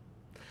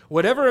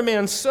 Whatever a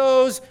man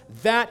sows,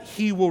 that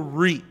he will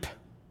reap.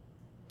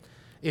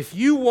 If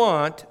you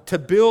want to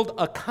build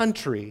a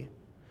country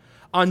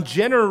on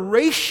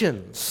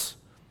generations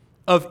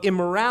of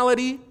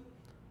immorality,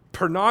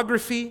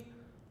 pornography,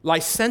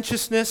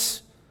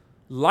 licentiousness,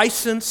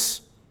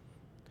 license,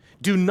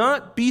 do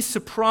not be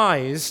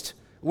surprised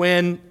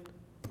when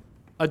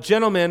a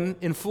gentleman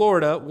in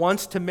Florida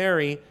wants to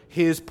marry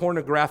his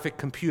pornographic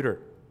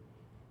computer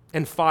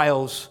and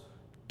files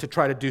to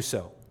try to do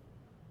so.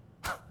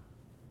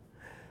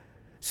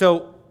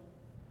 So,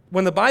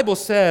 when the Bible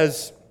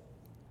says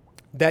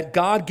that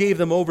God gave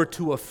them over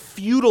to a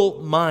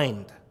futile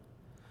mind,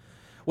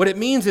 what it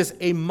means is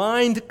a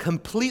mind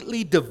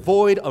completely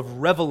devoid of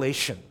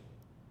revelation,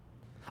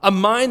 a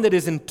mind that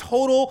is in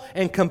total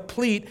and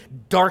complete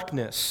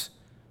darkness.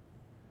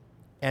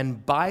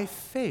 And by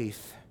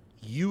faith,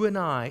 you and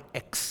I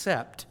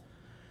accept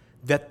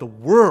that the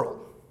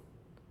world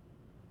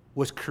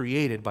was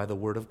created by the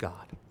Word of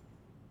God.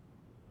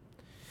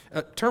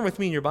 Turn with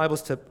me in your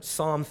Bibles to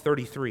Psalm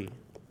 33.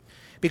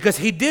 Because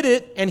he did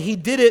it, and he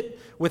did it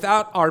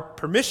without our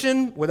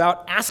permission,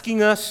 without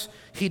asking us.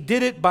 He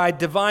did it by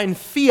divine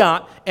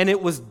fiat, and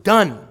it was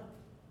done.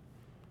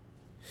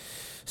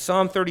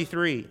 Psalm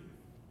 33,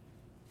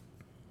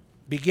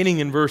 beginning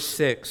in verse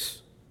 6.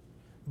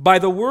 By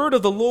the word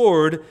of the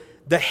Lord,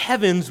 the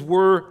heavens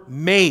were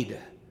made.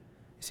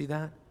 See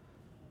that?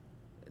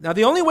 Now,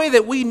 the only way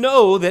that we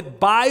know that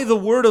by the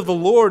word of the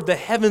Lord the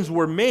heavens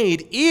were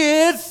made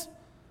is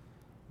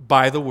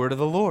by the word of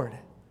the Lord.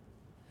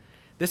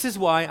 This is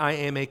why I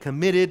am a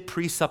committed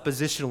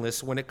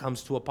presuppositionalist when it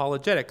comes to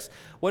apologetics.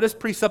 What does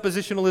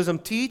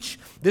presuppositionalism teach?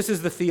 This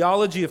is the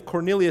theology of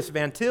Cornelius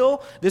Van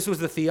Til. This was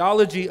the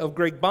theology of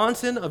Greg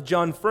Bahnsen, of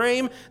John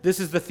Frame.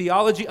 This is the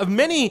theology of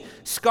many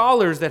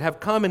scholars that have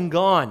come and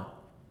gone.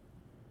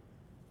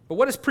 But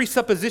what is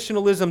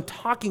presuppositionalism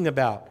talking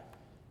about?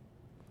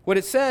 What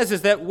it says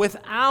is that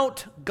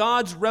without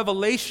God's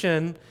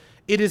revelation,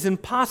 it is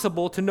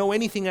impossible to know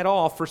anything at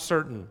all for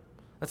certain.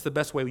 That's the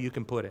best way you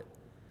can put it.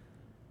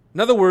 In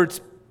other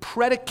words,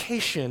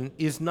 predication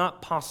is not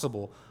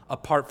possible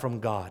apart from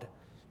God.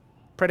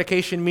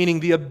 Predication meaning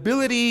the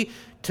ability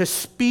to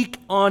speak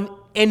on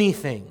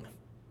anything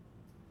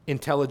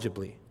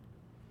intelligibly.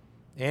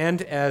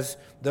 And as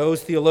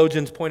those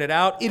theologians pointed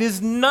out, it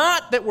is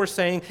not that we're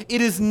saying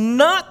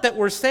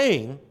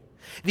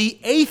the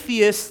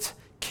atheist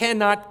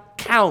cannot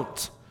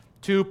count.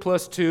 2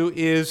 plus 2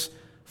 is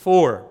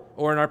 4.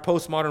 Or in our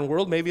postmodern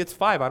world, maybe it's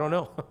 5. I don't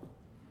know.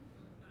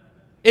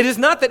 It is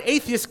not that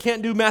atheists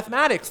can't do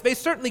mathematics. They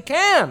certainly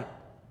can.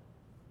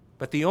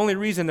 But the only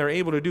reason they're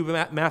able to do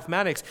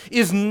mathematics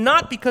is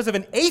not because of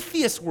an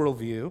atheist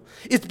worldview.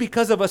 It's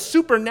because of a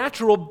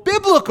supernatural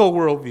biblical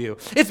worldview.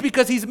 It's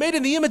because he's made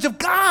in the image of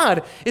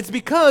God. It's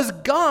because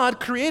God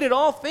created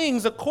all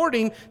things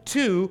according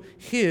to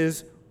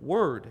his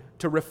word,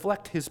 to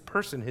reflect his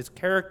person, his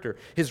character,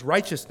 his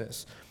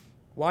righteousness.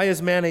 Why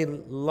is man a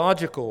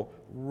logical,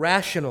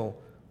 rational,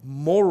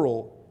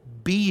 moral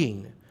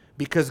being?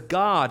 Because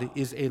God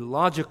is a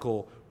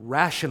logical,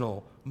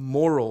 rational,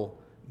 moral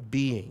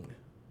being.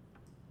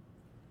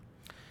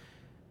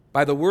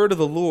 By the word of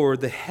the Lord,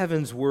 the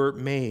heavens were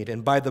made,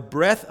 and by the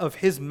breath of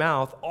his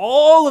mouth,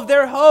 all of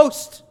their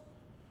host.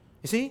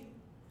 You see?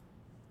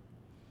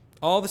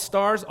 All the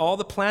stars, all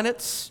the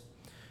planets.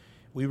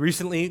 We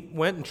recently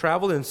went and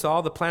traveled and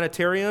saw the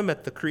planetarium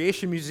at the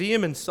Creation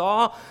Museum and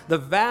saw the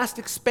vast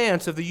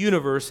expanse of the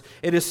universe.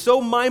 It is so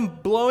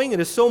mind-blowing. It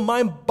is so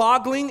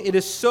mind-boggling. It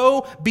is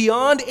so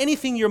beyond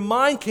anything your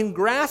mind can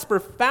grasp or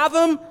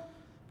fathom.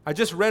 I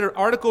just read an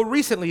article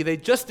recently. They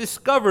just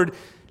discovered,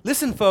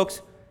 listen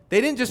folks,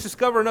 they didn't just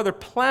discover another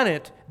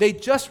planet. They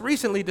just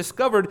recently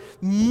discovered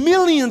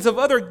millions of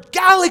other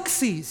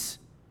galaxies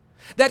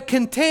that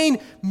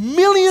contain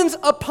millions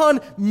upon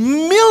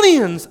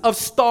millions of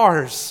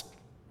stars.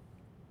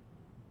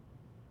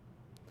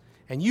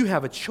 And you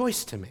have a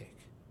choice to make.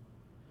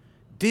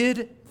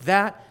 Did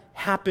that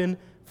happen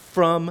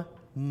from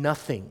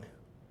nothing?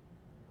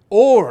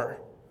 Or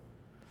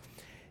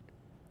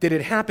did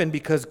it happen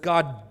because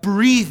God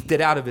breathed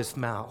it out of his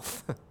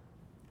mouth?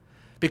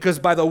 Because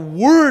by the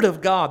word of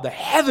God, the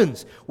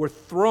heavens were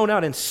thrown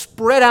out and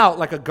spread out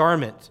like a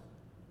garment.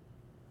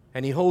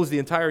 And he holds the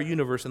entire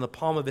universe in the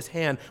palm of his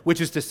hand, which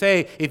is to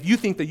say, if you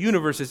think the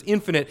universe is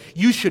infinite,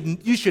 you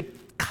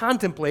should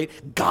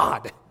contemplate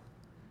God.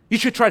 You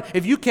should try,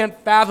 if you can't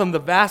fathom the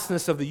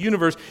vastness of the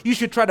universe, you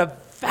should try to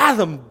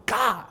fathom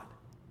God.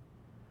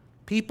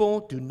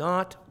 People do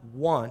not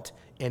want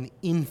an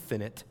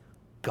infinite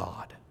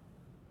God.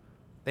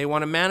 They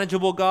want a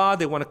manageable God.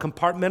 They want a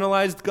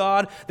compartmentalized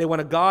God. They want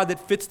a God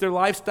that fits their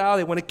lifestyle.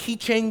 They want a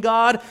keychain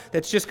God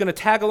that's just going to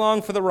tag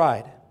along for the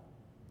ride.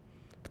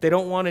 But they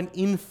don't want an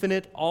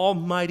infinite,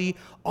 almighty,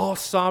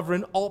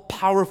 all-sovereign,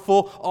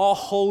 all-powerful,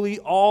 all-holy,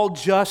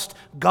 all-just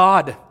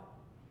God.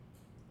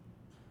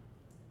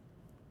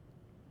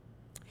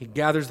 He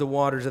gathers the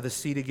waters of the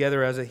sea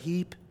together as a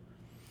heap.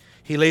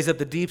 He lays up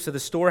the deeps of the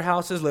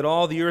storehouses. Let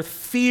all the earth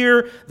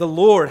fear the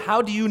Lord.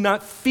 How do you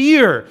not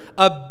fear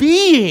a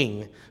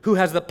being who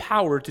has the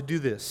power to do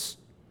this?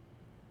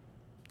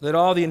 Let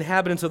all the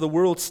inhabitants of the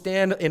world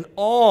stand in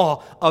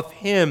awe of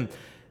him.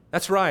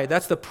 That's right.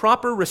 That's the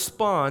proper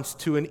response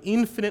to an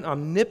infinite,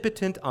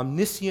 omnipotent,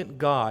 omniscient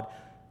God.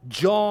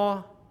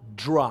 Jaw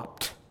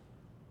dropped.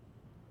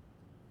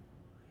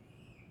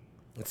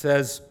 It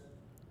says,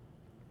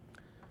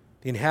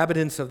 the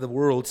inhabitants of the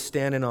world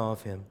stand in awe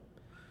of him.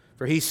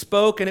 For he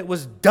spoke and it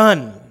was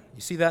done.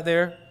 You see that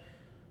there?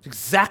 It's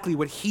exactly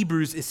what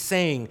Hebrews is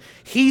saying.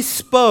 He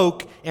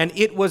spoke and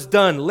it was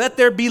done. Let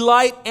there be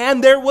light,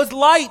 and there was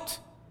light.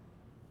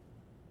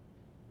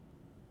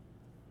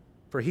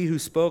 For he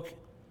spoke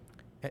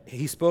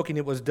and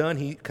it was done.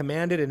 He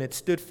commanded and it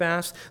stood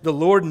fast. The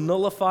Lord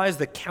nullifies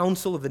the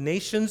counsel of the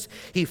nations.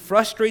 He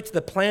frustrates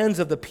the plans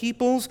of the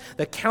peoples.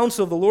 The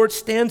counsel of the Lord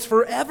stands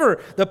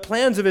forever. The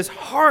plans of his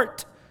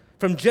heart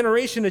from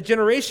generation to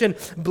generation.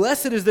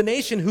 Blessed is the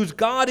nation whose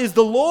God is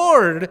the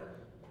Lord,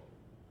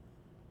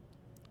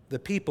 the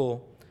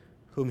people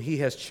whom he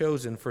has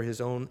chosen for his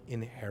own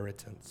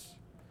inheritance.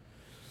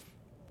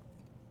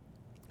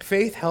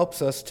 Faith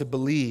helps us to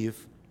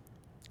believe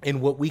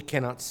in what we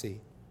cannot see.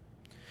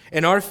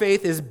 And our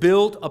faith is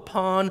built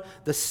upon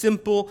the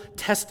simple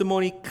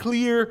testimony,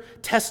 clear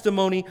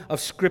testimony of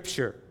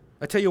Scripture.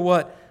 I tell you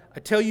what, I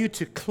tell you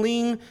to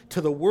cling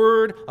to the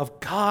Word of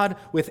God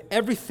with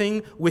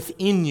everything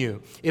within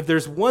you. If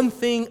there's one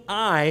thing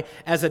I,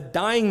 as a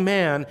dying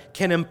man,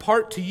 can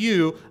impart to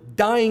you,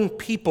 dying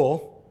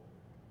people,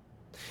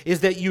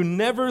 is that you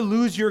never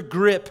lose your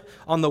grip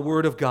on the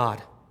Word of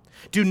God.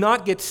 Do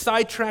not get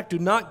sidetracked. Do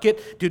not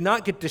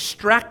get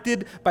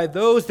distracted by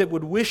those that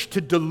would wish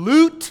to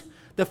dilute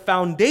the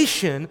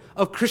foundation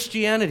of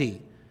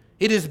Christianity.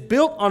 It is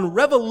built on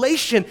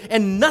revelation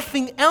and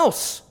nothing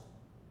else.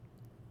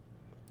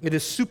 It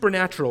is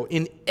supernatural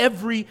in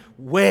every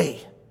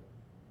way.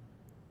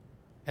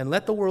 And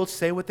let the world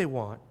say what they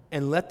want,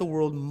 and let the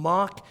world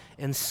mock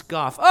and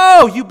scoff.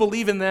 Oh, you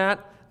believe in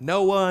that?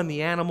 Noah and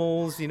the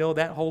animals,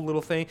 that whole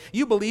little thing.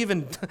 You believe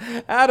in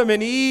Adam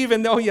and Eve,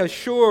 and oh yeah,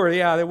 sure,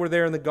 yeah, they were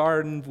there in the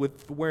garden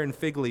wearing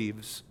fig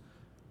leaves.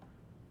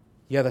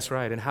 Yeah, that's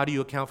right. And how do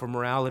you account for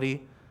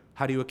morality?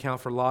 How do you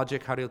account for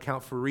logic? How do you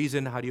account for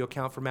reason? How do you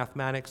account for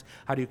mathematics?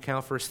 How do you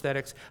account for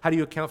aesthetics? How do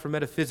you account for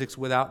metaphysics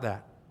without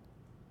that?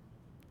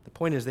 The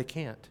point is they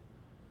can't.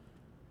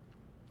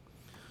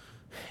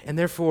 And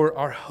therefore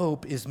our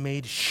hope is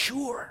made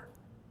sure.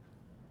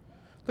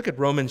 Look at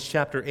Romans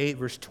chapter 8,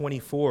 verse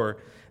 24.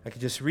 I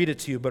could just read it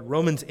to you, but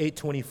Romans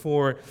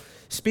 8:24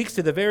 speaks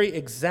to the very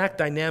exact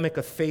dynamic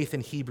of faith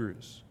in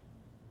Hebrews.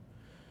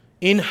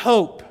 In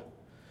hope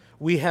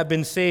we have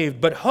been saved,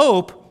 but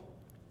hope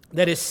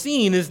that is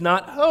seen is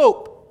not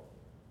hope.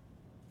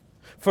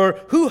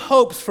 For who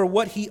hopes for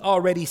what he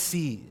already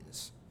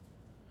sees?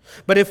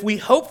 But if we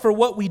hope for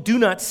what we do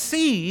not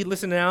see,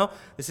 listen now,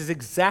 this is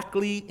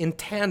exactly in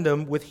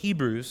tandem with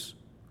Hebrews.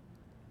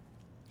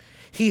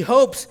 He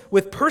hopes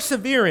with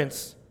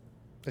perseverance.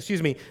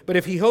 But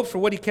if he hopes for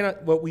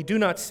what we do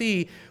not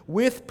see,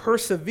 with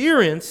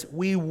perseverance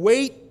we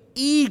wait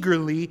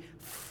eagerly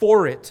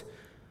for it.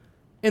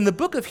 In the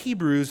book of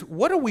Hebrews,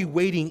 what are we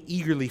waiting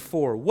eagerly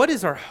for? What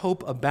is our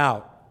hope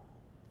about?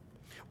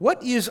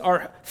 What is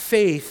our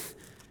faith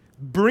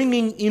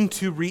bringing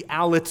into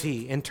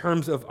reality in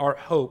terms of our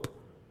hope?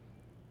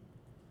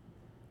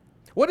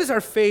 What is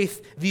our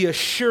faith the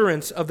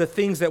assurance of the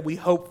things that we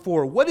hope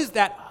for? What is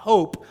that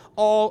hope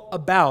all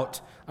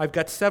about? I've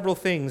got several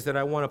things that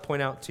I want to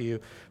point out to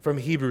you from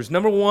Hebrews.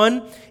 Number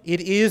one,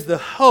 it is the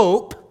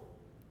hope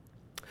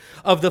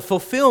of the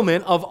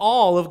fulfillment of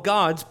all of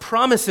God's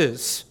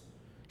promises.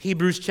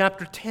 Hebrews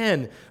chapter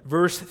 10,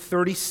 verse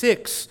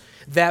 36,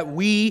 that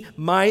we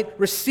might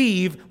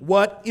receive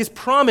what is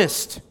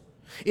promised.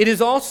 It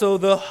is also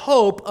the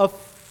hope of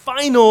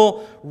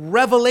final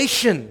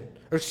revelation,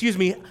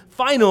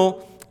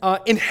 final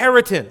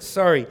inheritance.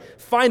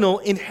 Final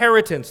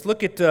inheritance.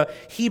 Look at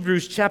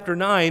Hebrews chapter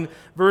 9,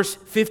 verse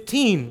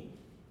 15.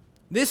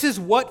 This is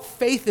what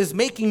faith is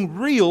making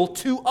real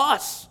to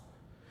us.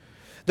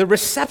 The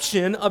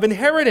reception of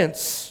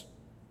inheritance.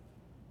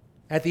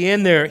 At the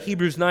end there,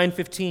 Hebrews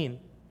 9:15.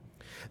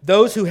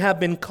 Those who have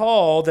been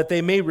called that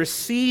they may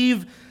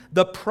receive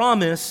the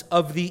promise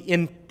of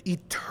the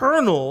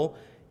eternal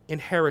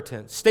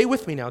inheritance. Stay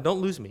with me now,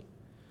 don't lose me.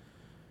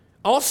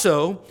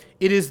 Also,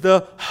 it is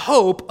the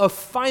hope of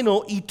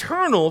final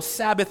eternal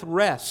Sabbath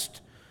rest.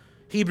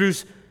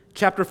 Hebrews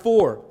chapter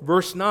 4,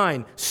 verse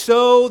 9.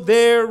 So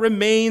there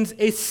remains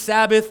a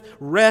Sabbath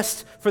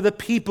rest for the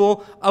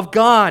people of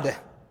God.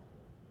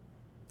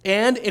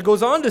 And it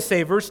goes on to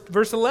say,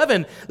 verse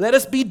 11, let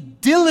us be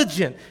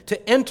diligent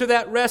to enter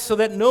that rest so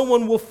that no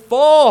one will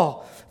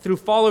fall through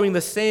following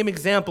the same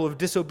example of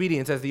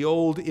disobedience as the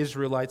old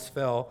Israelites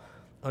fell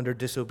under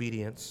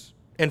disobedience.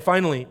 And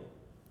finally,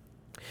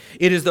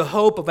 it is the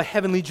hope of a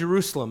heavenly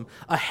Jerusalem,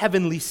 a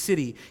heavenly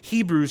city,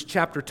 Hebrews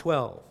chapter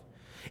 12,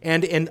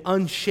 and an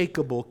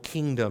unshakable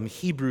kingdom,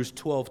 Hebrews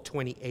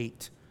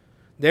 12:28.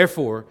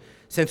 Therefore,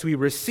 since we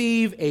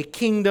receive a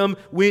kingdom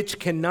which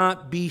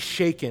cannot be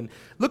shaken,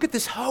 look at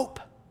this hope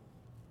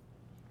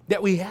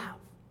that we have.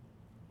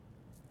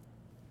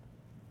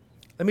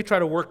 Let me try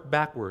to work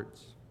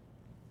backwards.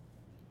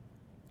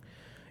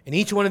 In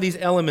each one of these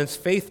elements,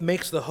 faith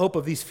makes the hope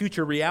of these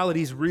future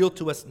realities real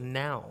to us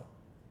now.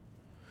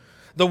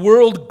 The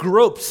world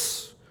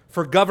gropes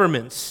for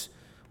governments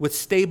with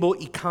stable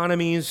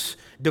economies,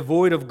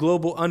 devoid of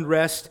global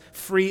unrest,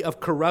 free of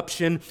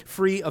corruption,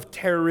 free of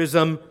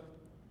terrorism.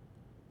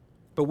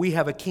 But we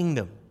have a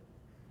kingdom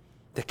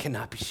that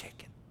cannot be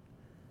shaken.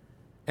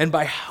 And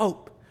by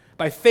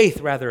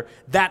faith,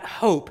 that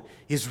hope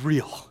is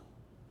real.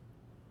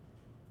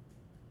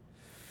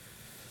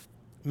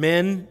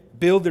 Men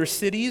build their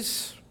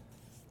cities.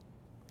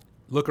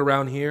 Look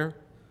around here.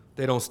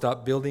 They don't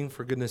stop building,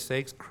 for goodness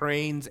sakes.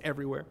 Cranes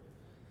everywhere.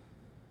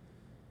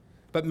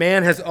 But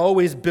man has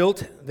always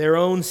built their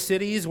own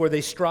cities where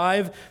they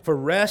strive for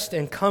rest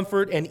and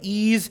comfort and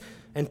ease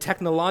and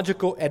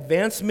technological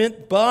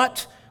advancement.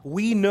 But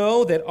we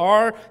know that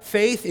our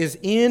faith is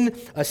in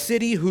a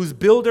city whose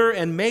builder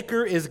and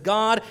maker is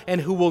God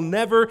and who will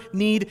never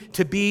need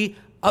to be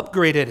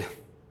upgraded.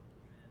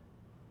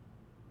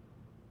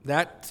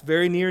 That's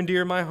very near and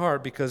dear to my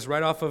heart because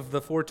right off of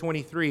the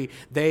 423,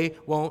 they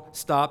won't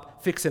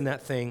stop fixing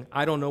that thing.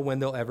 I don't know when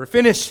they'll ever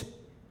finish.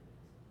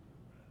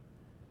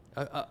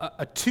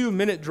 A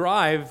 2-minute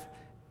drive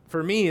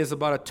for me is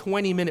about a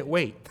 20-minute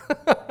wait.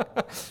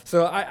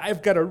 So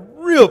I've got a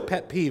real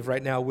pet peeve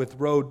right now with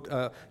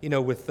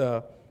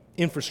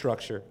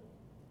infrastructure.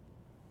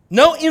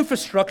 No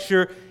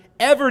infrastructure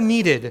ever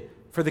needed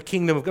for the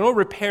kingdom of God. No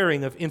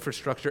repairing of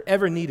infrastructure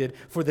ever needed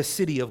for the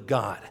city of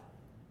God.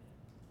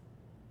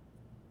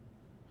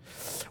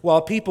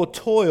 While people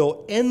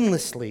toil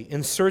endlessly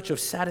in search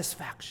of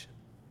satisfaction,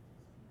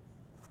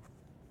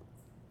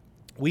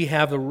 we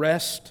have the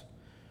rest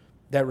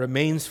that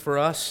remains for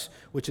us,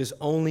 which is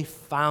only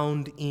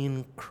found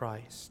in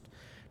Christ.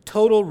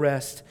 Total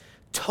rest,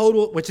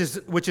 which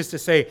is to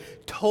say,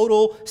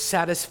 total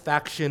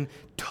satisfaction,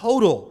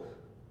 total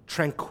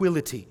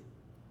tranquility.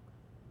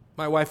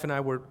 My wife and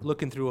I were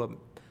looking through a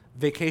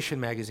vacation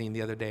magazine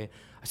the other day.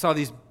 I saw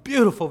these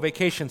beautiful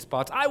vacation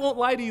spots. I won't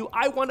lie to you,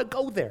 I want to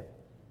go there.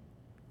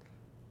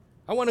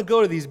 I want to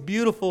go to these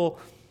beautiful,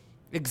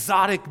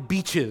 exotic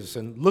beaches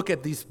and look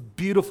at these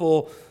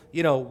beautiful,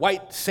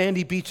 white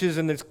sandy beaches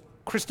and there's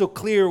crystal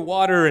clear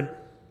water. And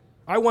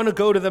I want to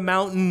go to the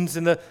mountains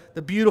and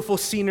the beautiful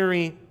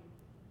scenery.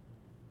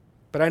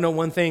 But I know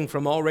one thing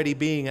from already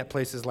being at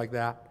places like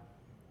that.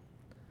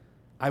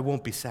 I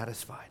won't be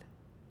satisfied.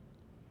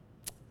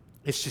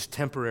 It's just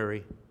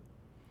temporary.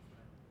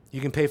 You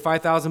can pay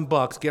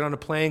 $5,000, get on a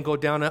plane, go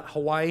down to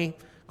Hawaii,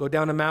 go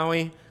down to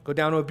Maui, go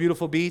down to a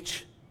beautiful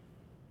beach.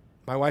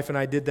 My wife and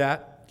I did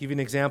that. Give you an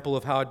example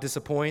of how it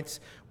disappoints.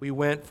 We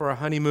went for our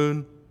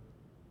honeymoon,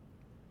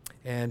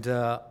 and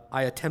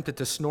I attempted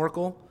to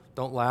snorkel.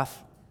 Don't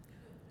laugh.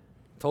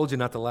 Told you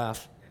not to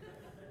laugh.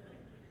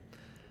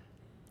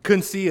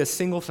 Couldn't see a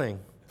single thing.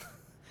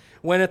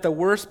 When at the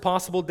worst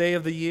possible day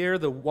of the year,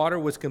 the water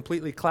was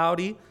completely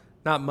cloudy.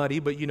 Not muddy,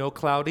 but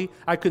cloudy.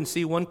 I couldn't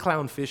see one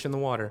clownfish in the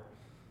water.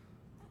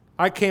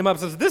 I came up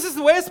and said, "This is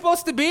the way it's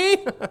supposed to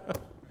be?"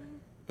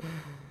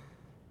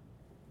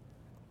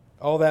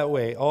 All that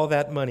way, all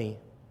that money.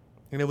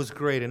 And it was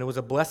great, and it was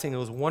a blessing, it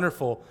was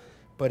wonderful,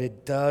 but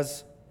it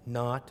does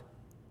not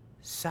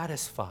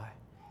satisfy.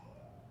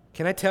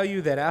 Can I tell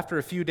you that after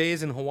a few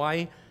days in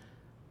Hawaii,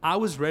 I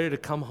was ready to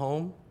come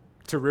home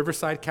to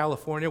Riverside,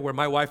 California, where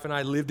my wife and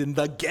I lived in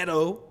the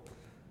ghetto.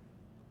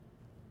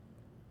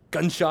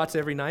 Gunshots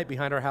every night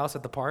behind our house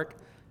at the park.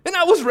 And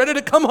I was ready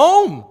to come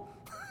home.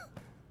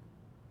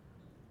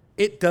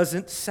 It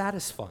doesn't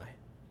satisfy.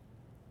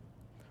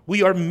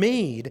 We are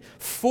made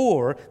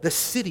for the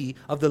city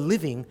of the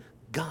living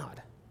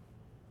God.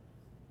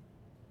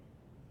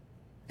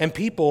 And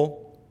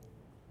people,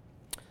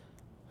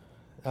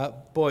 I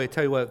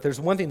tell you what, there's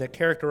one thing that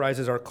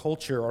characterizes our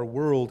culture, our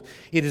world.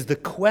 It is the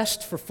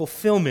quest for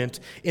fulfillment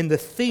in the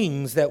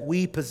things that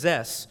we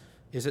possess,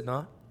 is it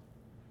not?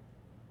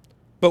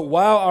 But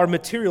while our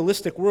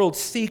materialistic world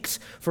seeks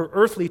for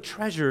earthly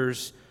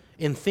treasures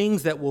in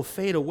things that will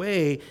fade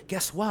away,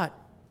 guess what?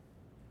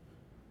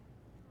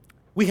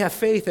 We have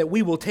faith that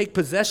we will take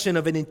possession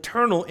of an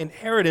eternal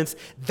inheritance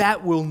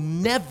that will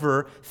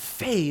never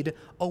fade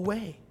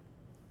away.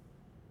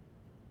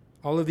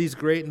 All of these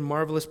great and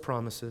marvelous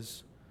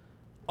promises,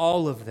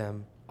 all of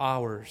them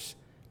ours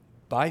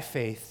by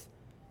faith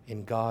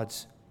in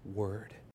God's word.